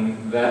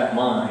developing that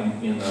mine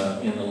in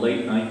the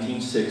late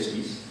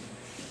 1960s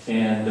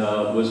and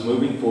was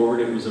moving forward.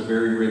 It was a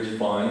very rich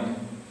find.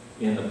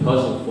 In the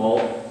Puzzle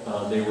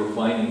Fault, they were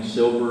finding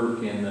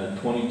silver in the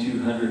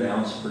 2,200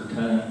 ounce per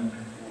ton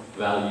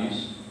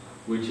values,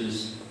 which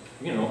is,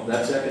 you know,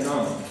 that's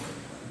economic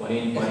by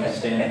anybody's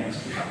standards.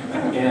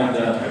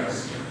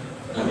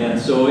 And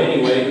so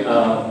anyway,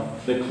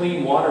 the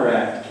Clean Water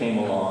Act came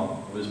along.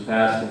 It was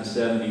passed in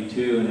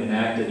 72 and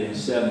enacted in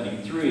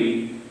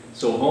 73.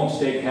 So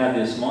Homestake had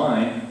this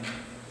mine,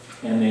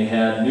 and they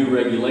had new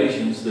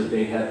regulations that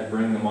they had to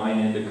bring the mine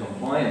into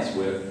compliance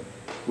with,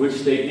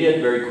 which they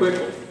did very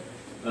quickly.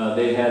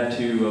 They had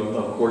to,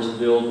 of course,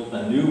 build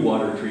a new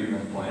water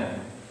treatment plant.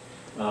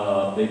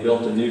 They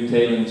built a new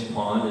tailings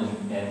pond,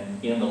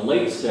 and in the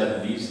late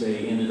 70s,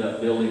 they ended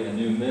up building a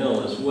new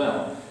mill as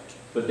well.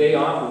 But they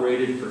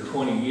operated for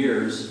 20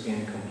 years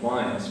in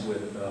compliance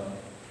with,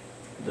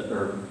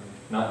 or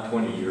not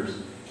 20 years,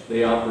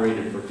 they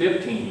operated for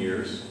 15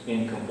 years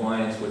in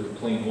compliance with the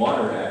Clean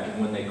Water Act. And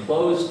when they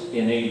closed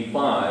in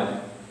 85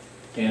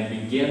 and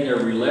began their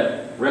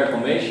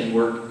reclamation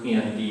work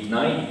in the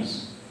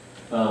 90s,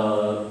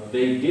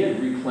 they did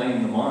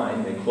reclaim the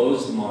mine. They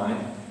closed the mine,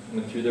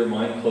 went through their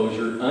mine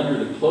closure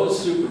under the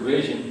close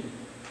supervision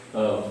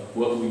of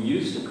what we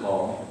used to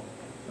call,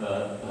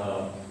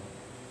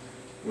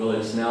 well,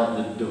 it's now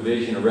the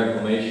Division of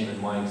Reclamation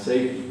and Mine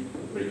Safety,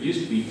 but it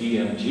used to be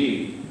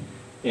DMG.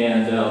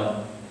 And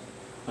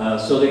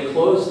so they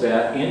closed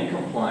that in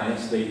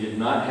compliance. They did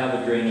not have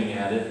a draining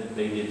adit.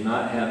 They did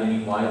not have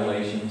any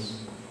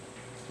violations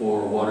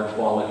for water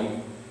quality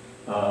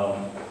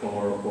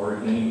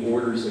or any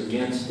orders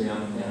against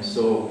them. And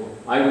so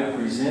I would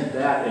present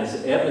that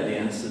as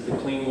evidence that the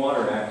Clean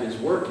Water Act is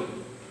working.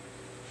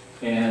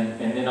 And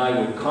then I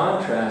would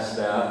contrast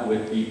that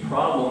with the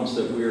problems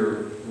that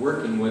we're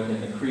working with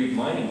in the Creed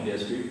Mining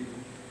District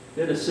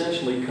that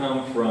essentially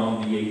come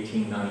from the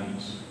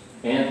 1890s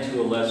and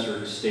to a lesser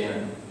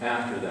extent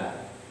after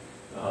that.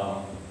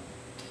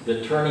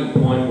 The turning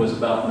point was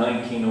about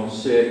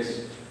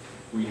 1906.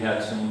 We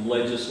had some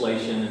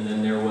legislation, and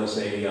then there was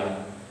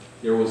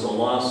a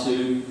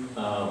lawsuit,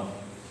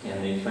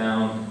 and they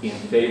found in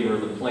favor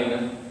of the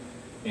plaintiff,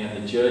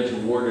 and the judge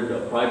awarded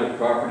a private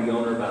property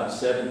owner about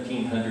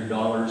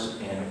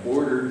 $1,700 and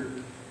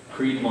ordered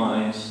Creed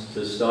Mines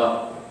to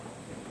stop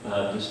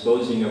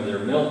disposing of their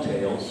mill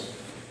tails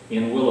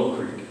in Willow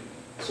Creek.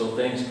 So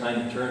things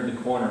kind of turned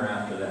the corner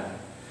after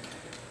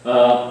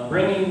that.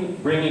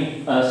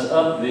 Bringing us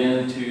up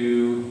then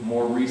to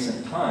more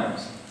recent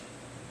times.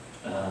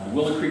 The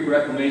Willow Creek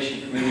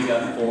Reclamation Committee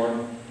got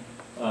formed.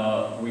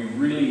 We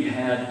really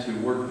had to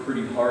work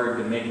pretty hard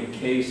to make a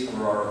case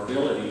for our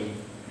ability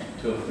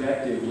to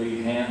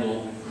effectively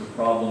handle the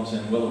problems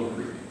in Willow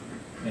Creek.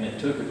 And it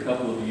took a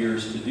couple of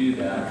years to do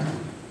that.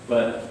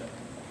 But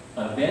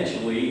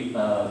eventually,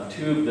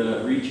 two of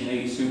the Region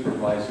 8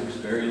 supervisors,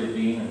 Barry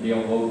Levine and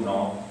Dale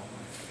Wodenall,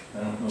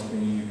 I don't know if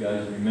any of you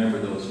guys remember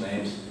those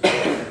names.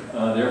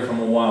 They're from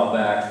a while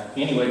back.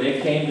 Anyway, they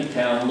came to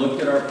town,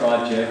 looked at our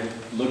project,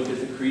 looked at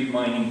the Creed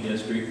Mining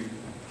District,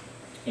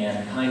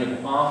 and kind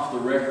of off the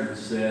record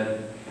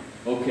said,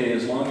 okay,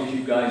 as long as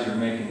you guys are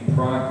making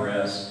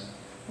progress,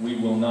 we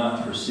will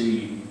not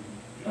proceed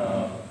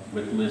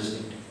with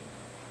listing.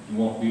 You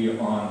won't be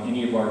on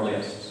any of our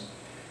lists.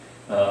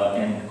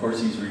 And of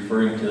course, he's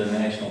referring to the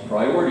National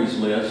Priorities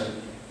List.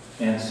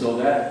 And so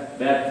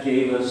that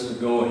gave us the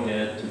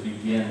go-ahead to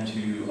begin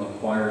to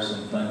acquire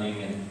some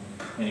funding, and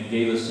it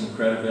gave us some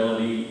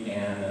credibility,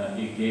 and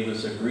it gave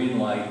us a green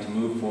light to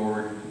move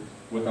forward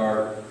with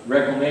our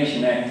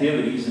reclamation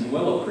activities in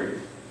Willow Creek.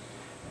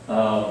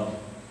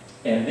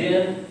 And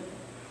then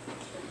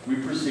we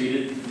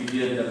proceeded. We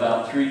did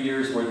about 3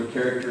 years worth of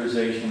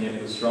characterization.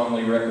 It was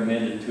strongly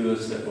recommended to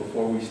us that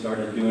before we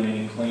started doing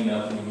any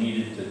cleanup, we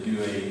needed to do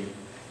a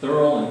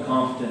thorough and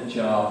competent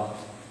job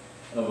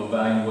of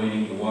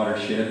evaluating the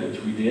watershed,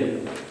 which we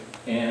did,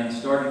 and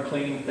started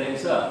cleaning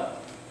things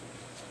up.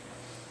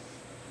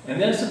 And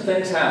then some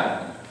things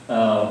happened.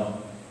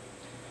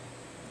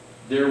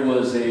 There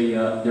was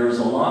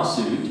a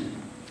lawsuit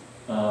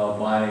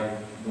by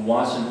the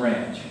Wasson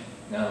Ranch.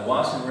 Now, the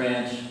Wasson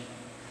Ranch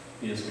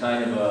is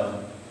kind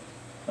of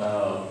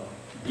a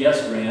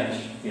guest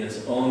ranch.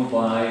 It's owned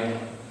by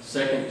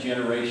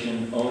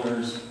second-generation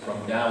owners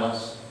from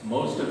Dallas,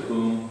 most of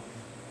whom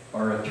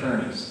are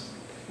attorneys.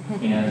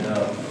 And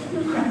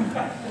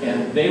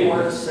they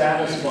weren't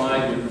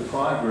satisfied with the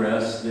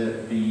progress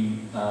that the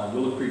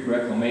Willow Creek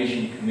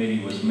Reclamation Committee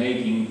was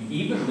making,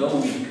 even though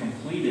we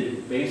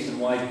completed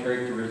basin-wide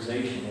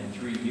characterization in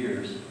 3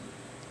 years.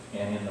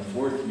 And in the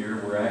 4th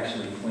year, we're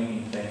actually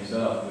cleaning things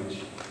up,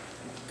 which,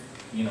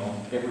 you know,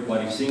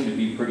 everybody seemed to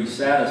be pretty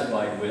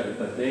satisfied with.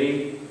 But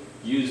they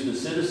used the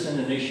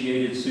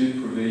citizen-initiated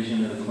suit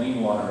provision of the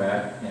Clean Water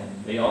Act,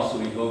 and they also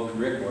evoked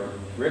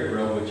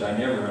RCRA, which I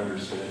never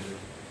understood.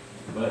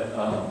 But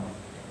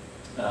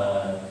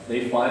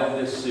they filed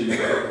this suit, you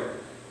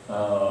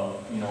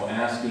know,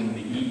 asking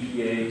the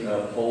EPA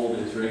to uphold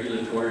its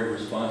regulatory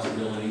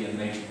responsibility and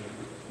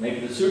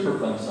make the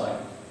Superfund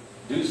site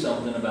do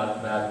something about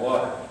the bad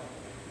water.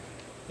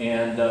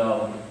 And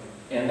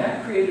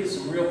that created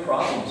some real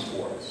problems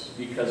for us,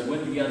 because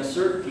with the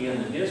uncertainty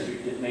in the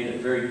district, it made it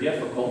very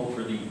difficult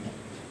for the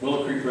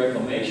Willow Creek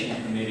Reclamation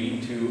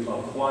Committee to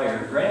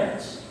acquire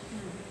grants,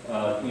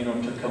 you know,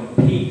 to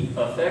compete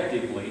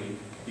effectively,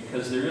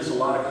 because there is a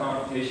lot of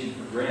competition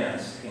for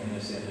grants in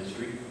this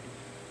industry.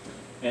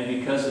 And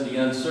because of the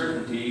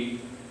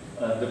uncertainty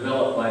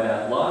developed by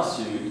that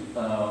lawsuit,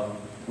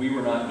 we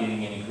were not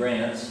getting any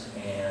grants,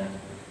 and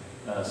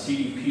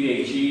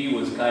CDPHE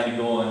was kind of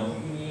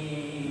going,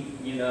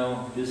 you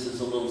know, this is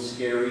a little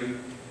scary.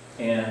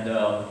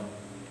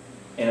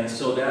 And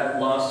so that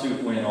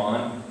lawsuit went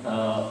on.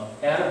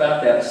 At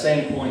about that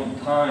same point in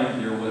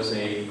time, there was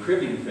a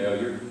cribbing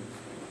failure.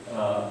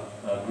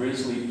 A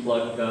grizzly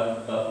plugged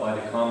up by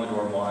the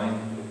Commodore mine,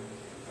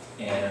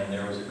 and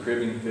there was a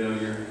cribbing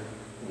failure.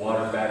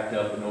 Water backed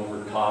up and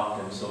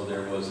overtopped, and so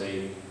there was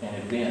an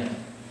event,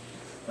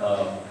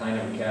 kind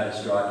of a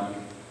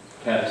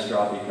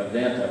catastrophic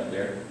event up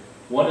there.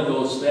 One of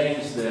those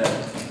things that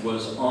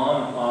was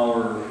on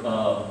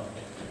our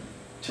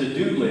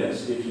to-do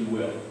list, if you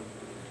will.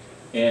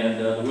 And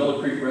the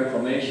Willow Creek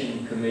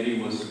Reclamation Committee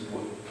was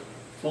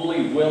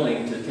fully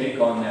willing to take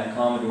on that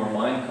Commodore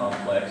mine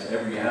complex,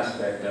 every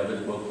aspect of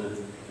it, both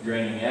the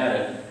draining at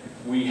it.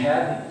 We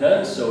hadn't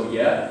done so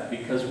yet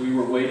because we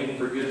were waiting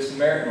for Good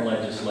Samaritan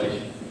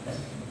legislation.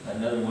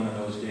 Another one of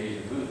those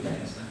deja vu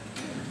things,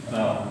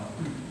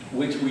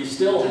 which we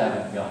still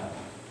haven't got.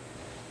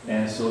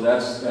 And so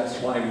that's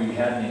why we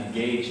hadn't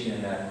engaged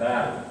in that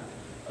battle.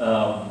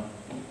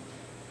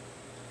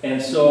 And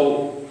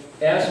so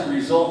as a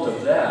result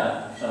of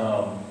that,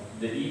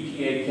 the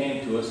EPA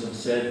came to us and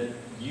said,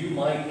 you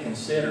might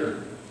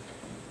consider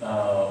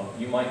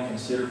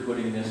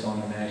putting this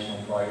on the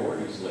national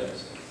priorities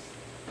list.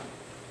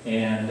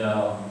 And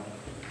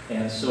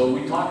so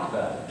we talked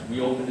about it.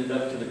 We opened it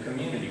up to the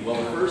community.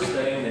 Well, the first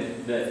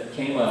thing that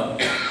came up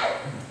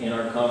in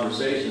our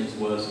conversations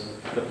was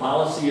the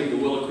policy of the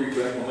Willow Creek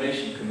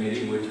Reclamation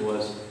Committee, which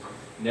was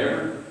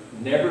never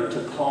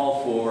to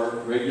call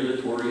for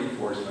regulatory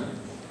enforcement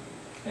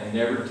and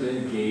never to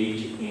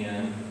engage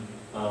in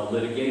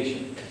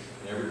litigation,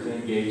 never to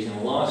engage in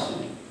a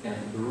lawsuit. And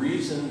the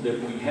reason that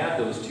we had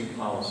those two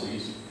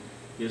policies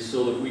is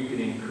so that we could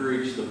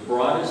encourage the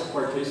broadest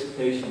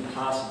participation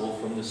possible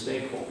from the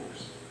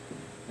stakeholders.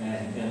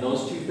 And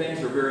those two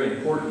things are very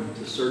important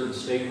to certain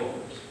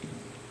stakeholders.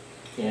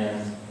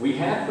 And we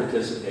had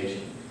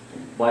participation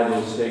by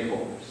those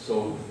stakeholders.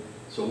 So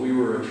we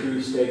were a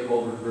true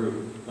stakeholder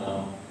group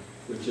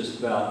with just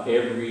about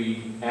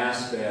every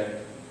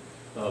aspect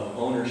of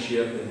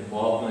ownership,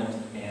 involvement,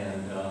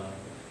 and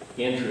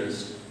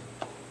interest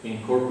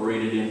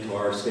incorporated into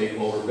our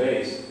stakeholder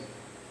base.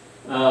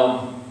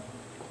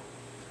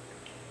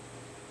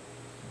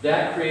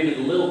 That created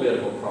a little bit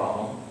of a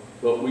problem,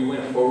 but we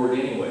went forward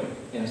anyway.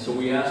 And so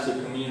we asked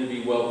the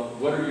community, well,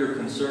 what are your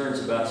concerns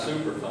about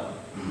Superfund?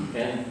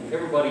 And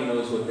everybody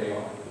knows what they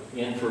are.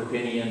 In for a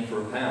penny, in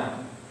for a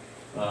pound.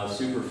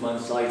 Superfund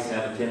sites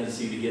have a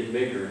tendency to get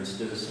bigger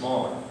instead of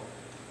smaller.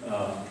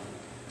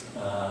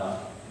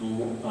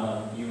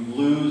 You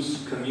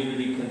lose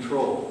community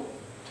control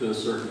to a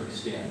certain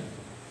extent.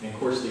 And of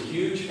course the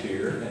huge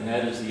fear, and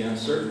that is the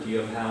uncertainty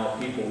of how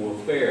people will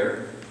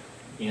fare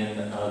in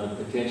the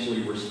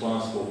potentially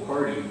responsible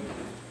party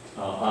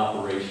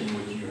operation,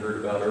 which you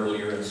heard about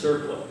earlier in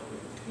CERCLA,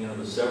 you know,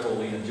 the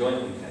severally and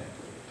jointly thing.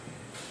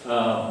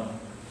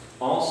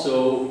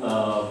 Also,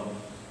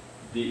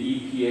 the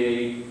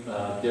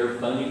EPA, their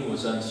funding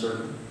was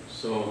uncertain,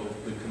 so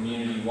the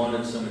community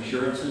wanted some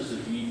assurances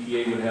that the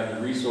EPA would have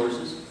the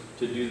resources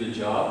to do the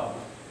job,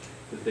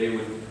 that they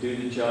would do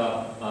the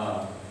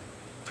job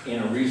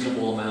in a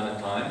reasonable amount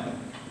of time,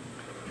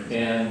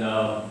 and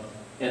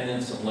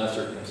then some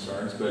lesser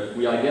concerns. But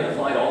we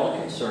identified all the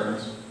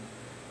concerns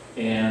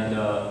and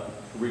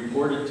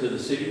reported to the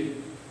city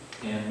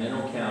and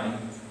Mineral County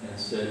and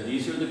said,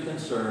 these are the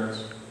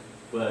concerns,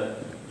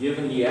 but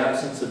given the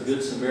absence of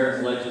Good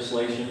Samaritan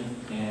legislation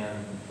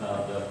and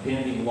the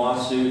pending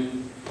lawsuit,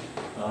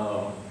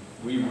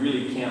 we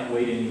really can't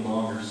wait any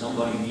longer.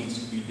 Somebody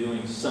needs to be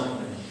doing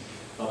something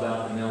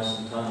about the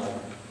Nelson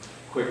Tunnel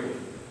quickly.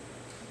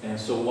 And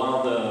so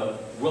while the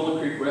Willow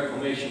Creek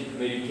Reclamation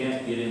Committee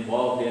can't get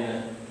involved in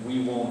it,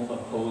 we won't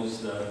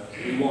oppose the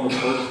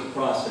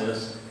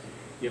process.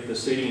 if the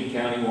city and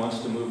county wants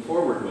to move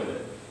forward with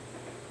it.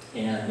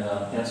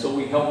 And so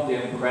we helped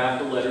them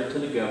craft a letter to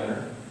the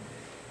governor.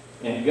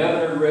 And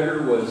Governor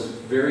Ritter was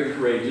very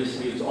courageous.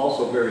 He was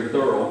also very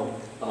thorough.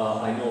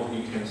 I know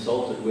he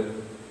consulted with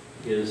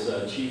his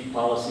chief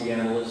policy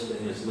analyst and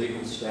his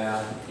legal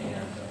staff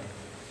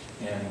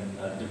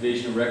and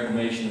Division of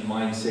Reclamation and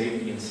Mine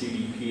Safety and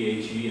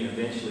CDPHE, and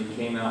eventually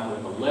came out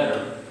with a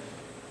letter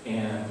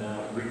and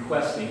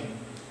requesting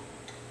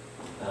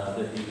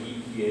that the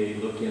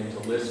EPA look into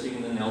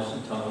listing the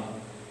Nelson Tunnel.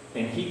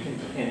 And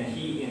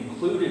he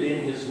included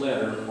in his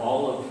letter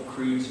all of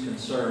Creed's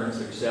concerns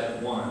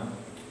except one.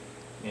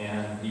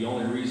 And the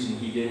only reason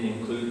he didn't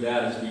include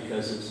that is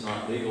because it's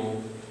not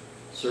legal.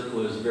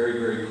 CERCLA is very,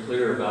 very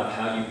clear about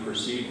how you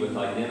proceed with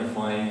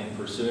identifying and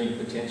pursuing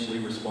potentially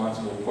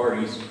responsible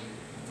parties.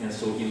 And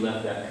so he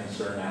left that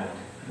concern out.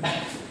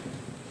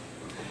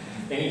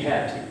 And he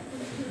had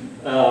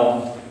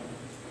to.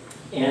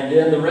 And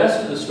then the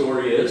rest of the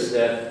story is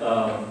that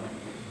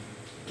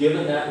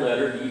given that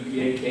letter, the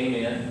EPA came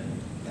in,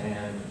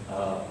 and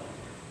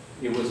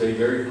it was a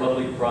very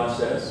public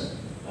process.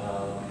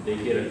 They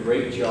did a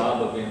great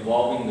job of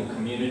involving the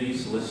community,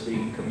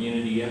 soliciting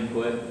community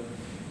input,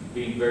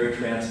 being very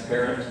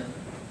transparent,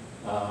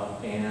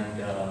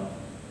 and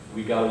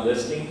we got a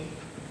listing.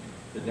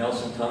 The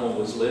Nelson Tunnel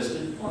was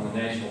listed on the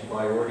national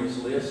priorities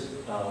list.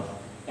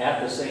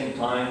 At the same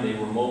time, they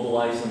were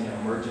mobilizing an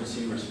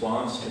emergency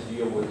response to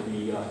deal with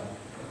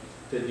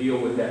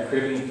that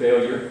cribbing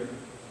failure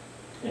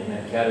and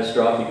that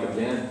catastrophic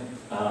event,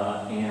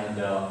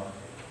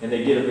 and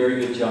they did a very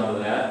good job of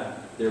that.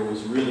 There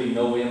was really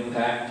no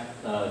impact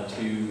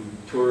to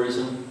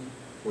tourism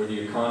or the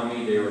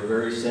economy. They were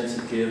very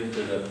sensitive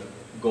to the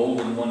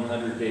golden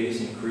 100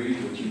 days in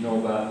Creed, which you know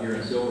about here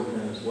in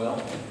Silverton as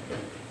well.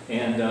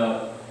 And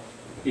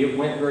it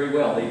went very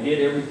well. They did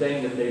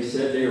everything that they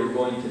said they were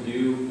going to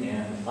do,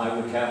 and I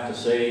would have to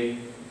say,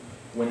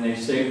 when they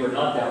say we're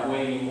not that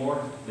way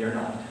anymore, they're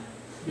not.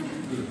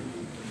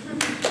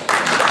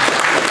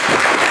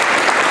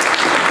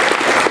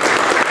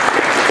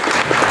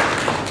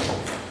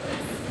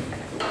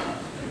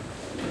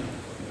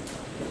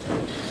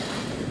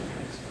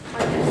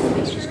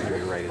 It's just going to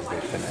be right as they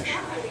finish.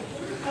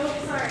 Oh,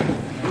 sorry.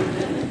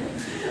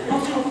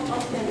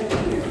 I'll stand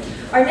over here.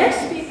 Our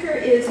next speaker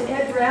is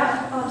Ed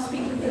Rapp,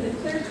 speaking for the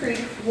Clear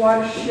Creek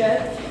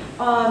watershed.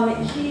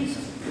 He's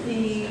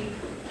the,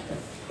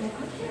 I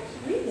can't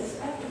read this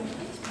after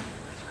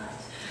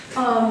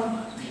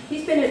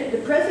he's been the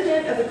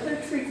president of the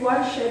Clear Creek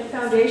Watershed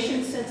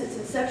Foundation since its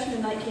inception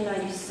in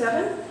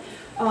 1997.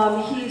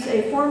 He's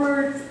a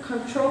former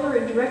controller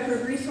and director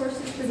of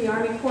resources for the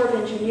Army Corps of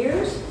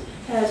Engineers,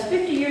 has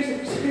 50 years of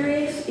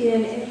experience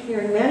in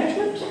engineering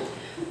management,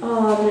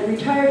 a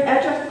retired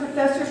adjunct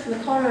professor from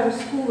the Colorado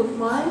School of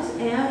Mines,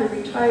 and a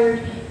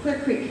retired Clear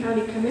Creek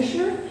County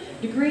Commissioner,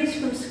 degrees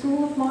from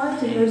School of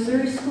Mines and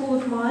Missouri School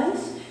of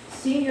Mines,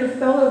 senior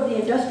fellow of the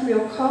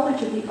Industrial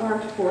College of the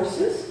Armed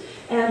Forces,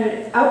 and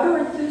an outdoor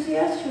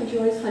enthusiast who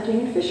enjoys hunting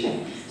and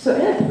fishing. So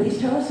Ed, please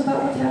tell us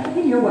about what's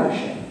happening in your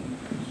watershed.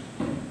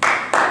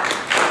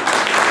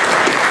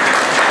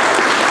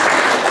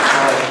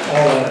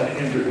 All that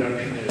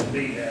introduction is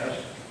BS.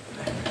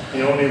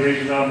 The only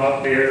reason I'm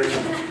up here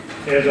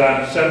is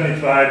I'm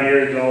 75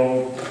 years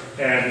old,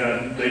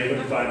 and they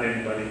couldn't find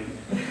anybody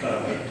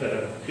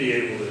to be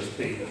able to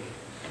speak.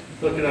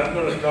 Look, I'm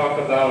going to talk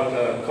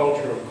about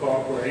culture of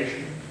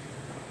cooperation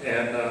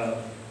and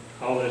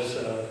how this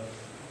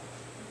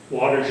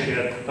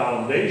Watershed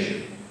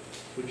Foundation,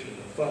 which is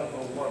a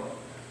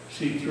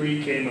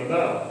 501c3, came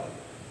about.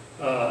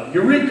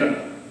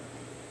 Eureka!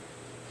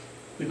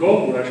 The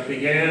gold rush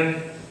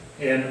began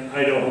in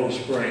Idaho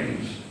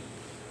Springs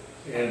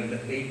in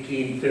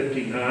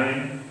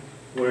 1859,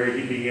 where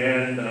he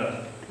began,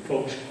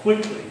 folks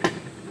quickly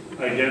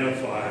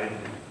identified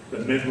the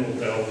mineral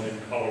belt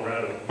in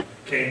Colorado,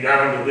 came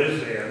down to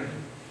this end,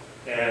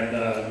 and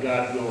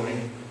got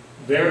going.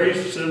 Very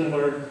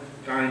similar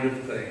kind of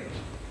things.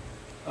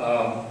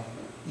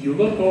 You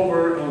look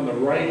over on the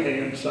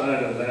right-hand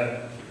side of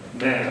that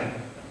map,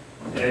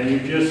 and you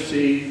just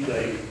see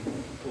the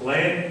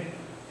land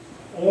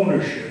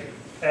ownership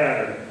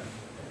pattern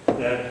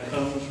that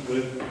comes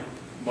with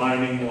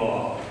mining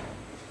law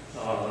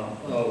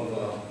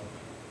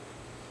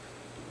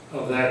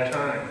of that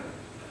time.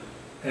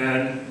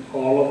 And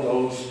all of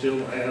those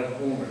still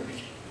have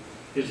owners.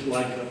 It's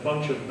like a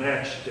bunch of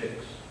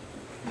matchsticks.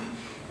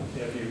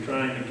 If you're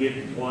trying to get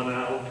one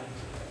out,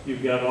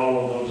 you've got all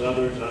of those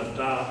others on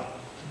top.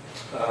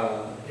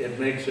 It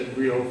makes it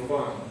real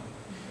fun.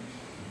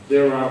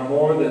 There are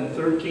more than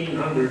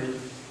 1,300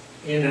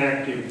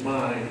 inactive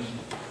mines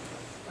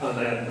on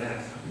that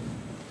map.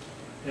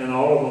 And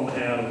all of them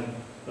have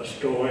a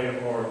story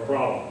or a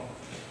problem.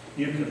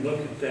 You can look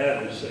at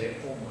that and say,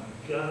 oh my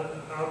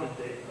God, how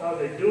are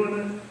they doing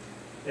it?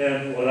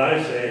 And what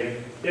I say,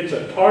 it's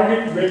a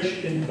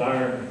target-rich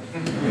environment.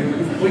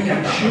 We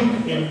can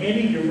shoot in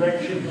any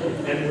direction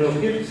and we'll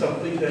hit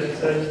something that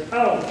says,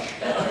 ouch.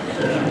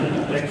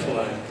 Next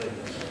slide, please.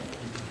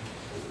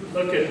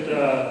 Look at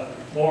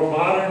more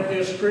modern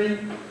history,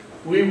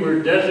 we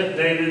were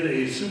designated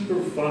a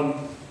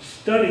Superfund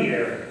study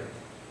area.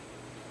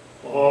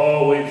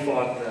 Oh, we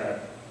fought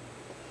that.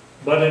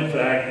 But in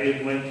fact,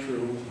 it went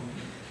through,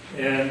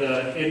 and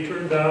it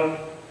turned out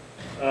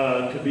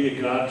to be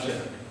a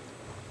godsend.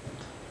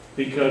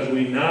 Because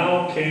we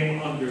now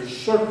came under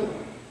CERCLA,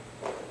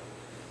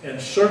 and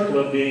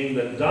CERCLA being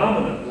the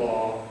dominant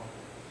law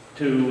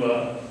to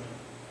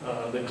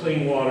the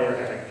Clean Water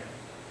Act.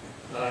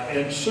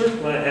 And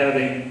CERCLA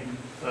having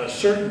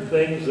certain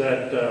things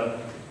that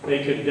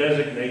they could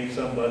designate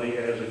somebody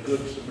as a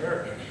good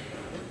Samaritan.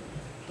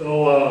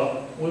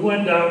 So we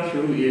went down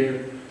through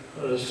here,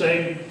 the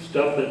same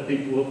stuff that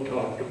people have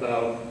talked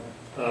about,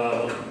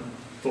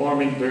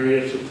 forming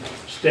various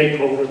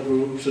stakeholder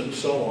groups and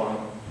so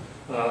on.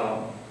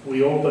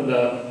 We opened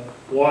a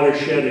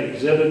watershed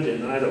exhibit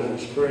in Idaho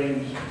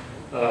Springs.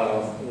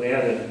 We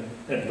had an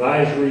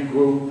advisory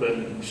group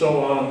and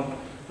so on,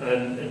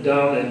 and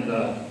down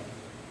and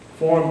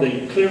formed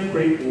the Clear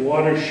Creek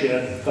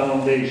Watershed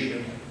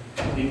Foundation,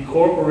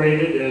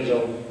 incorporated as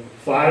a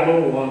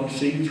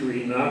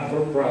 501c3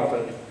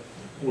 not-for-profit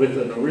with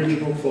an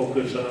original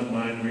focus on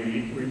mine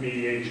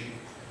remediation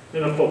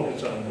and a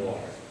focus on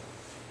water.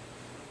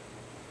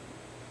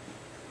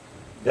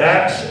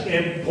 That's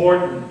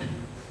important.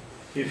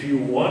 If you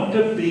want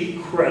to be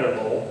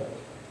credible,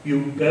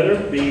 you better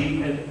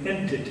be an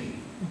entity.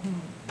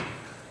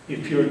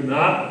 If you're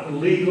not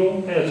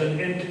legal as an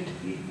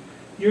entity,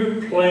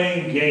 you're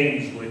playing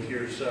games with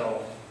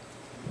yourself.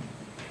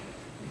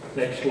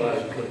 Next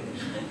slide,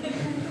 please.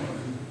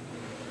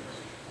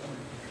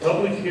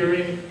 Public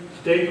hearing,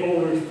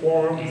 stakeholders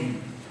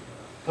forum,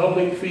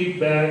 public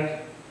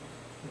feedback,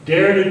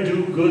 dare to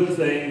do good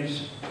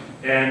things,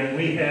 and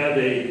we had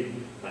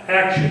an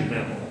action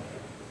memo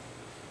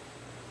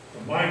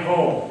from Mike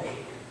Holmes.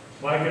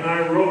 Mike and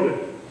I wrote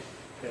it,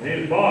 and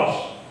his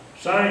boss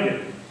signed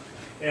it,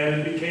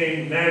 and it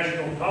became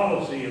national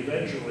policy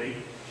eventually.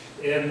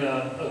 And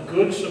a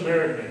good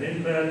Samaritan,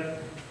 in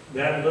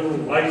that little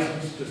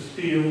license to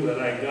steal that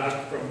I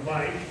got from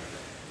Mike,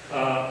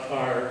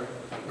 are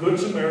Good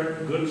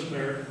Samaritan, Good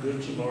Samaritan,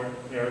 Good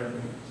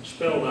Samaritan,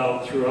 spelled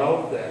out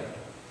throughout that.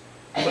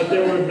 But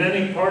there were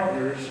many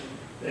partners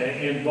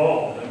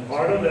involved, and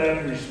part of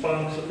that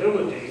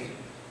responsibility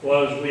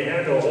was we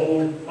had to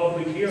hold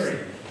public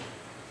hearings.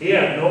 He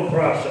had no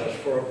process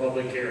for a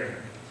public hearing.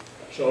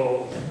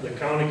 So the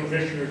county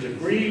commissioners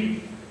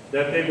agreed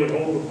that they would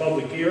hold the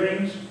public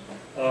hearings.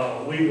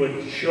 We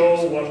would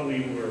show what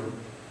we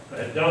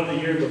had done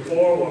the year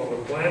before, what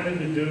we're planning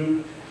to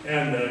do,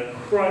 and the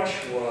crutch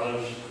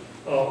was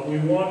we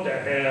want to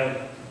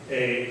have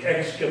an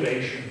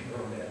excavation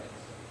permit.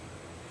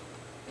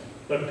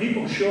 But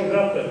people showed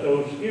up at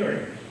those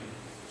hearings,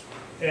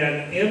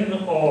 and in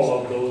all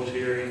of those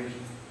hearings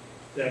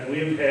that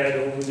we've had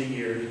over the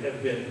years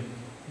have been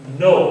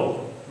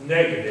no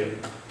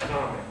negative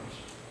comments.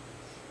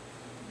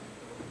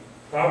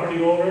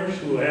 Property owners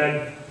who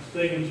had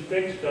things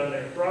fixed on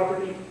their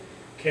property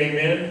came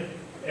in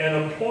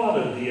and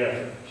applauded the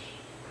efforts.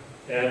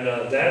 And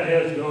that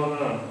has gone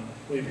on.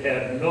 We've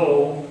had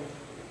no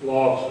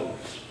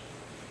lawsuits.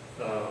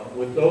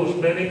 With those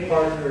many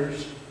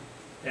partners,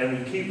 and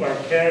we keep our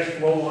cash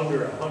flow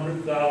under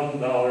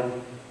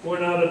 $100,000, we're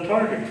not a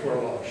target for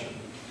a lawsuit.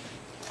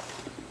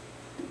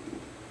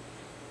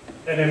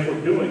 And if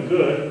we're doing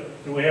good,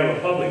 and we have a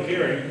public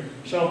hearing,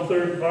 some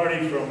third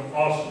party from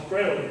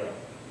Australia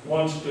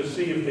wants to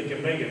see if they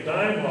can make a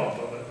dime off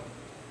of it,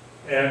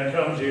 and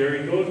comes here,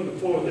 he goes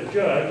before the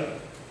judge,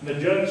 and the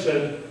judge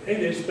says, hey,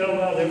 they spelled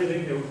out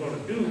everything they were going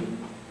to do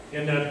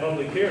in that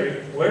public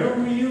hearing. Where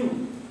were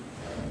you?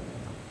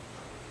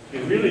 He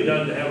really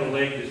doesn't have a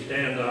leg to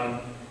stand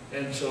on,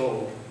 and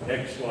so,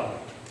 next slide.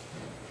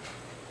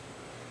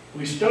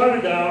 We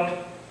started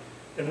out,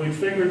 and we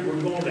figured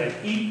we're going to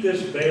eat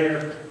this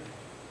bear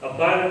a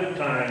bite at a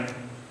time,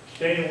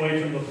 staying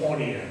away from the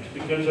pointy ends,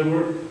 because there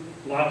were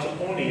lots of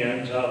pointy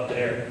ends out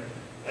there.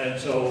 And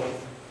so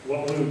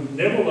what we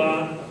nibbled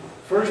on,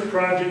 first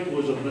project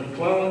was a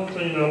McClellan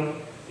cleanup.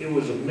 It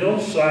was a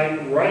mill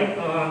site right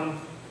on,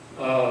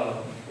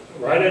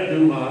 right at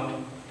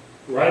Dumont,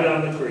 right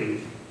on the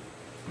creek.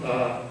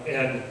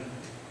 And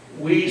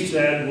we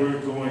said we're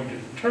going to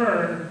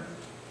turn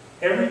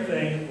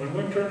everything, when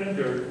we're turning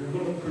dirt, we're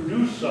going to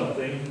produce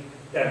something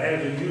that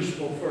has a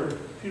useful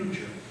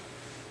future.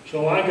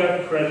 So I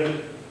got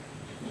credit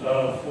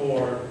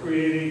for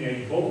creating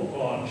a boat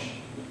launch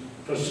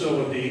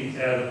facility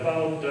at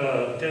about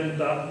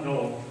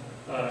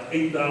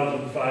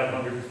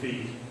 8,500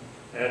 feet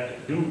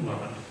at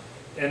Dumont.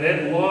 And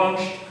it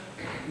launched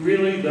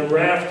really the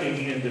rafting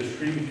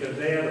industry because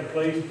they had a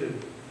place to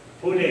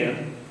put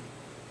in.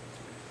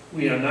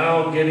 We are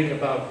now getting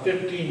about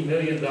 $15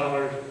 million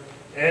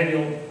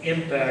annual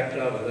impact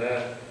out of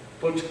that.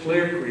 Puts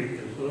Clear Creek,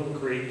 this little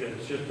creek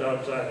that's just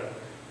outside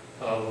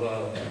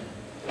of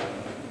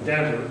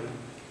Denver,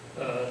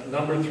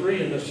 number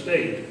 3 in the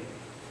state.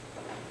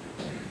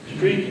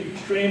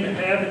 Stream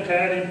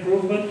habitat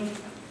improvement,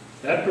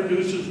 that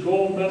produces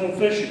gold medal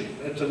fishing.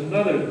 That's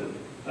another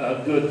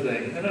a good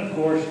thing. And of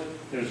course,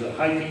 there's a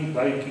hiking,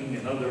 biking,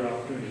 and other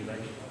opportunities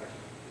next to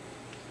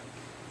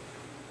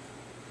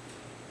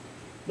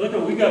it.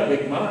 Look, we got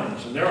big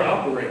mines, and they're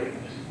operating.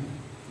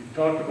 You've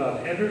talked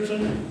about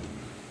Henderson,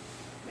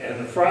 and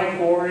the Fry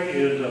Quarry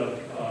is a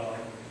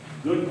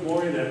good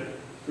quarry that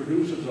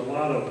produces a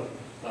lot of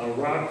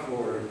rock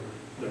for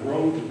the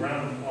roads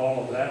around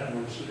all of that,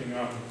 and we're sitting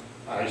on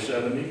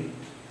I-70.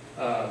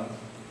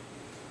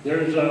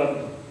 There's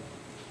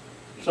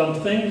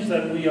some things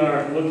that we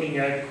are looking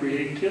at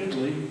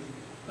creatively.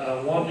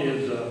 One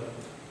is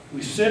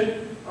we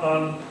sit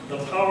on the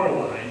power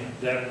line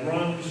that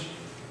runs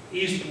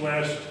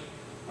east-west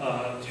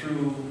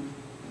through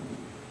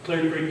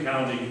Clear Creek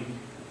County.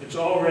 It's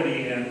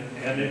already in,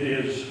 and it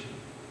is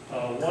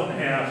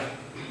 1/2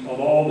 of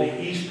all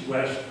the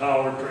east-west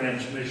power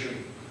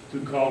transmission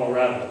through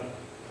Colorado.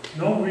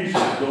 No reason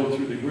to go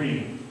through the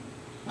green.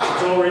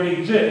 It already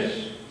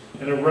exists,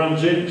 and it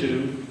runs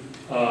into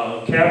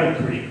Cabin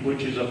Creek,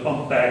 which is a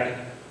pump-back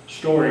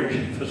storage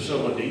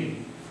facility.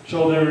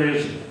 So there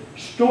is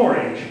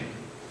storage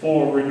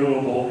for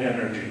renewable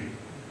energy,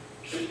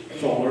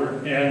 solar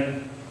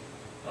and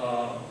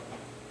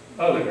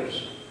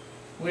others.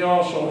 We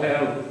also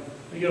have,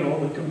 you know,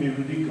 the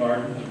community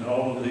gardens and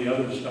all of the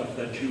other stuff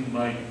that you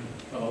might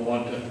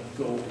want to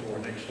go for.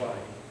 Next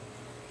slide.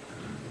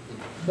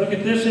 Look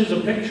at this is a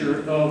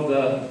picture of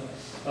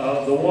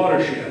the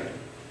watershed.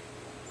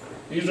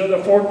 These are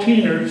the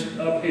 14ers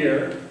up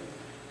here,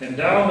 and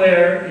down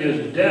there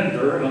is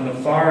Denver on the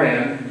far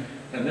end,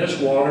 and this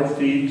water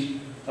feeds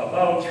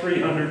about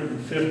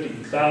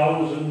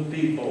 350,000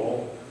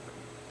 people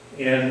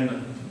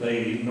in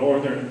the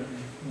northern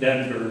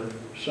Denver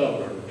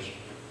suburbs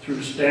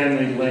through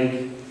Stanley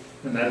Lake,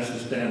 and that's the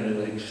Stanley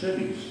Lake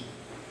cities.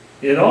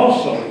 It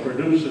also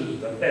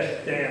produces the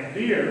best damn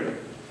beer,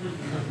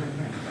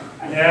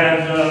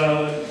 and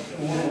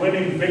we're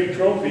winning big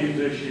trophies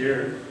this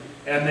year.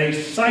 And they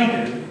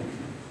cited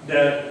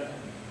that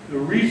the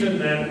reason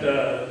that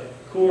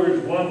Coors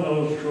won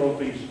those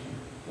trophies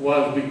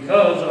was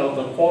because of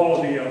the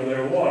quality of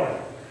their water.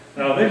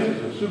 Now this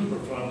is a super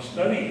fun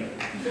study.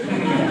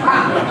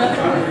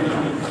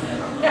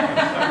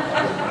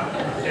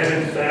 And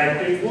in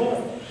fact it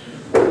was.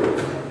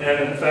 And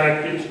in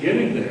fact it's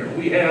getting there.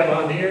 We have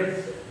on here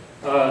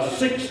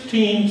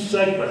 16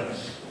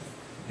 segments.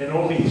 And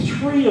only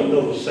 3 of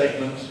those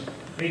segments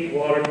meet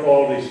water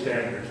quality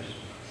standards.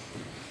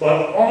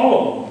 But all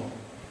of them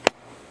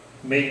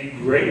make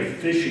great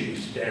fishing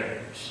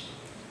standards.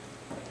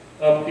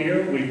 Up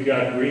here, we've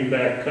got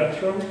greenback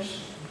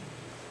cutthroats.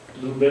 A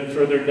little bit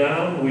further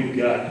down, we've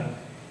got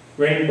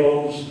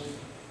rainbows.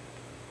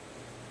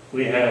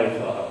 We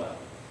have a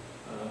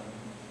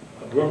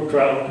brook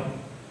trout,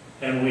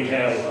 and we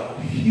have a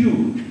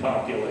huge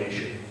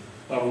population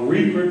of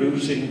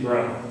reproducing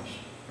browns.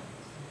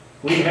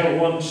 We have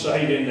one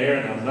site in there,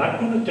 and I'm not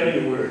going to tell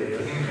you where it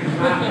is,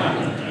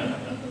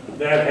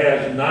 that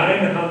has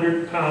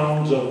 900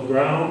 pounds of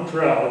ground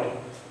trout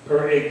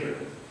per acre.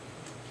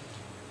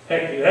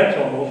 Heck, that's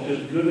almost as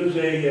good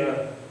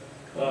as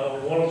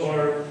one of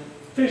our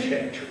fish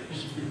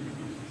hatcheries.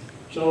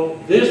 So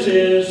this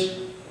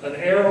is an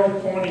arrow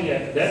pointing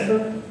at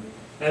Denver,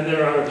 and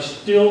there are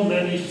still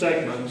many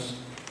segments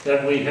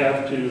that we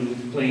have to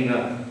clean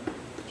up.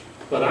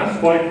 But I'm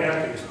quite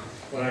happy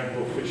when I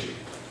go fishing.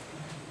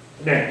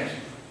 Next.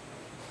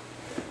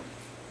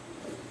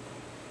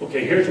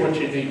 Okay, here's what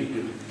you need to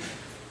do.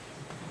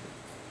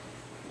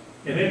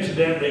 And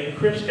incidentally,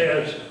 Chris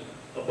has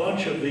a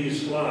bunch of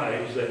these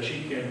slides that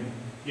she can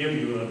give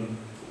you in,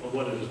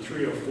 what is it,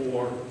 3 or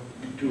 4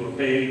 to a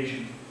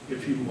page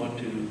if you want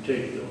to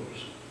take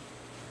those.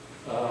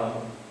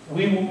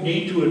 We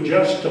need to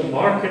adjust to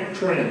market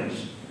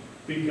trends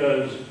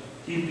because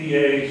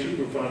EPA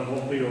Superfund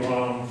won't be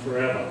around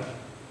forever.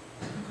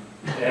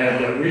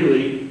 And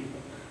really,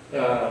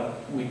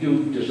 we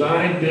do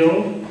design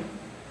build.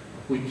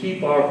 We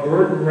keep our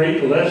burden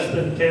rate less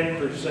than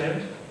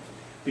 10%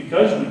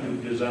 because we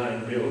do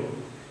design build,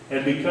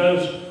 and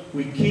because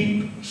we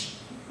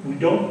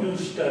don't do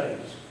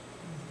studies.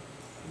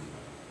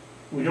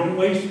 We don't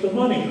waste the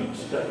money on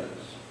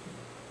studies.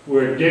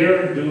 We're a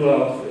dare and do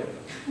outfit.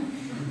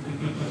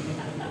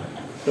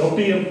 Don't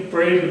be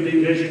afraid to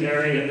be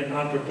visionary and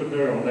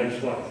entrepreneurial.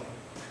 Next slide.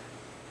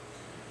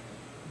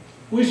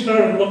 We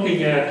started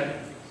looking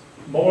at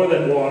more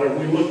than water.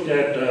 We looked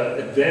at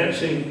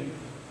advancing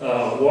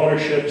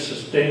watershed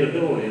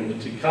sustainability, and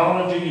it's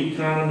ecology,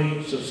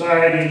 economy,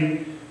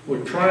 society.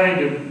 We're trying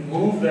to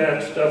move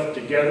that stuff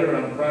together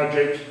on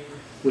projects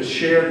with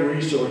shared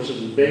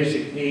resources and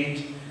basic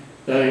needs.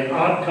 The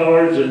odd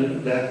colors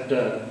and that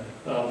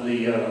of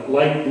the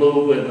light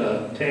blue and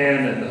the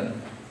tan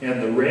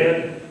and the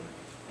red,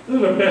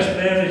 those are best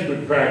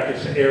management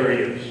practice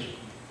areas.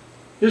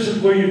 This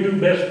is where you do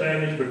best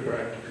management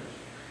practice.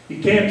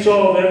 You can't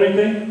solve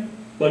everything,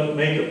 but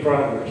make a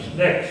progress.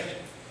 Next.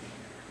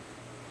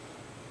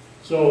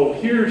 So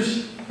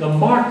here's the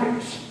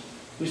markets.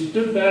 We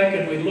stood back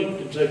and we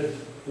looked and said,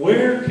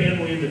 where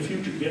can we in the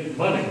future get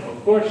money?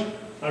 Of course,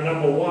 our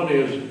number one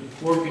is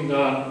working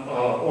on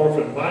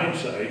orphan mine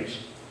sites,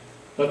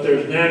 but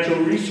there's natural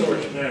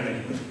resource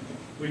management.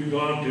 We've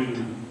gone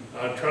to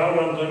Trout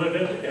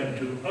Unlimited and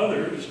to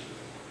others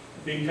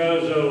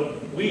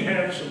because we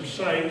have some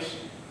sites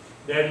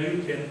that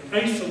you can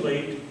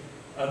isolate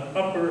an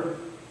upper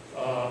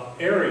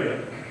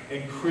area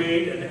and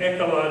create an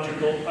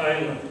ecological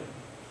island.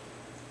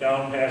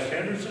 Down past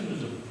Henderson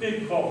is a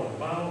big culvert, a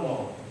mile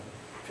long.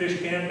 Fish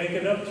can't make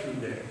it up through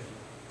there.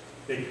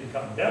 They can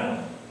come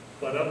down,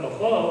 but up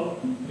above,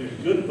 there's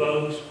good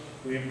bugs.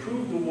 We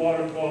improved the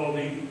water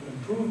quality,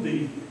 improved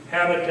the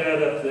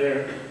habitat up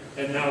there,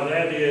 and now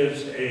that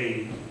is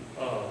a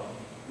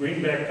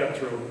greenback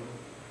cutthroat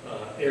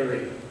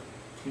area.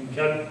 You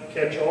can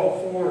catch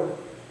all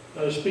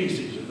 4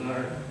 species in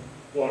our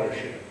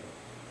watershed.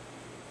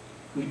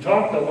 We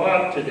talked a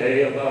lot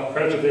today about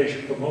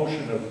preservation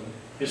promotion of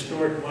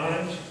historic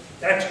mines.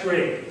 That's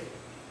great.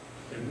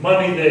 There's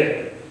money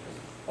there.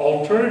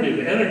 Alternative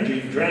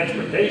energy and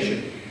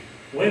transportation,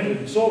 wind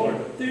and solar,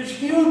 there's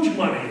huge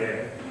money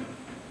there.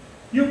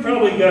 You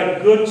probably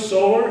got good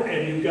solar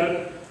and you've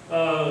got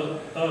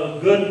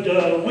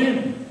good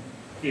wind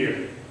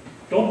here.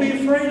 Don't be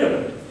afraid of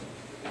it.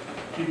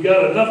 You've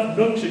got enough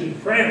nooks and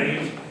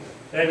crannies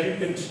that you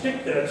can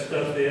stick that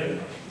stuff in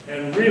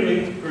and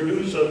really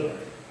produce a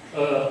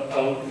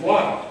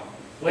lot.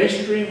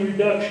 Waste stream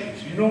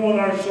reductions. You know what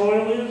our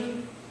soil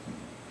is?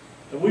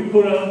 And we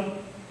put on,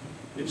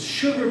 it's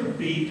sugar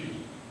beet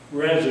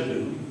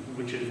residue,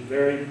 which is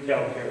very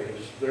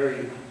calcareous,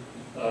 very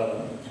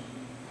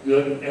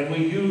good. And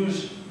we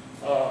use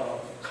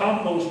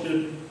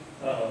composted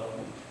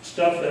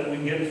stuff that we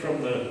get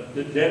from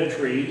the dead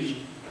trees.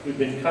 We've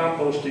been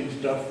composting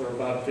stuff for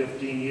about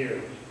 15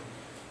 years.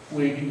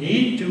 We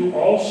need to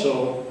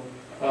also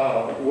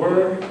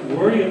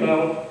worry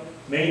about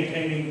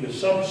maintaining the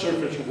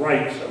subsurface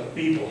rights of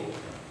people.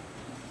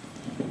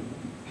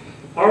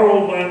 Our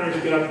old miners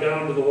got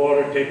down to the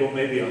water table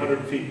maybe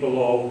 100 feet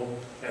below,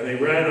 and they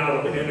ran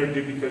out of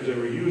energy because they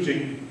were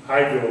using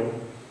hydro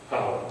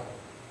power.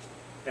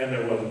 And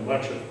there wasn't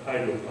much of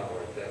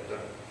hydropower at that time.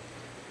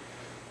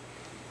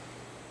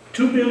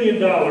 $2 billion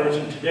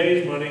in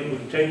today's money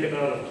was taken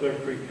out of Clear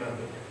Creek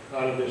County,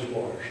 out of this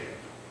watershed.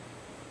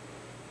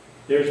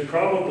 There's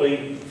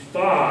probably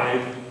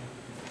 5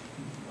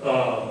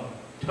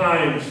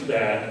 times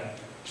that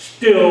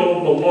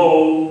still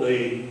below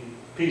the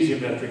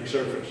piezometric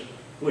surface,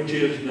 which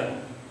is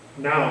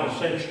now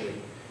essentially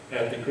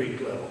at the creek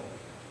level.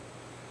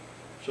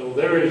 So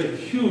there is a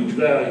huge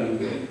value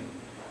there.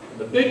 And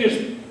the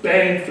biggest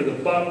bang for the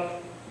buck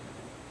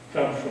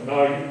comes from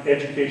our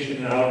education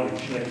and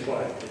outreach. Next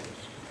slide, please.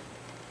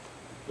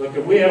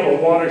 Look, we have a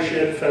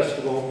watershed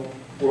festival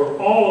where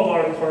all of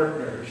our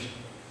partners,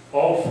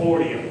 all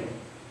 40 of them,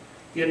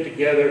 get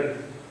together.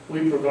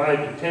 We provide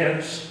the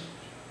tents,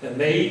 and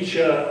they each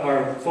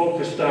are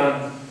focused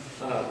on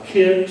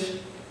kids.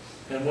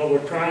 And what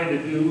we're trying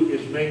to do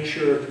is make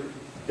sure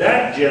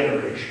that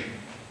generation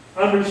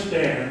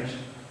understands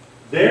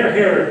their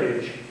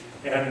heritage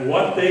and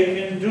what they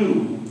can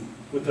do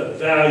with the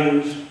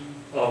values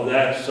of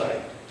that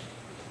site.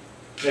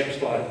 Next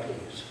slide,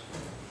 please.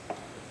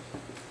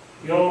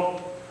 You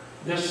know,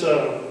 this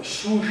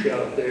swoosh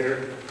out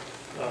there,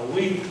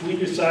 we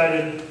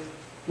decided,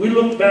 we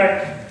looked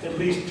back at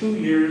least 2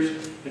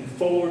 years and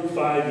forward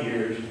 5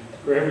 years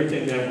for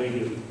everything that we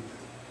do.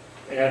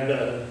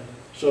 And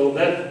so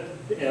that,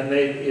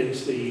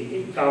 it's the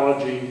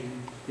ecology,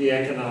 the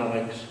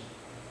economics,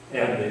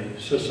 and the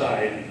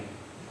society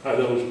are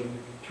those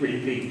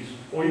 3 P's.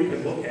 Or you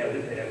can look at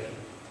it as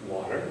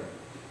water,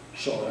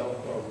 soil,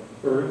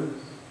 or earth,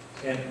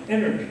 and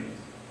energy.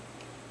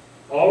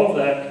 All of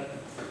that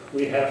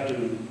we have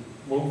to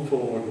move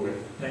forward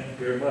with. Thank you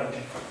very much.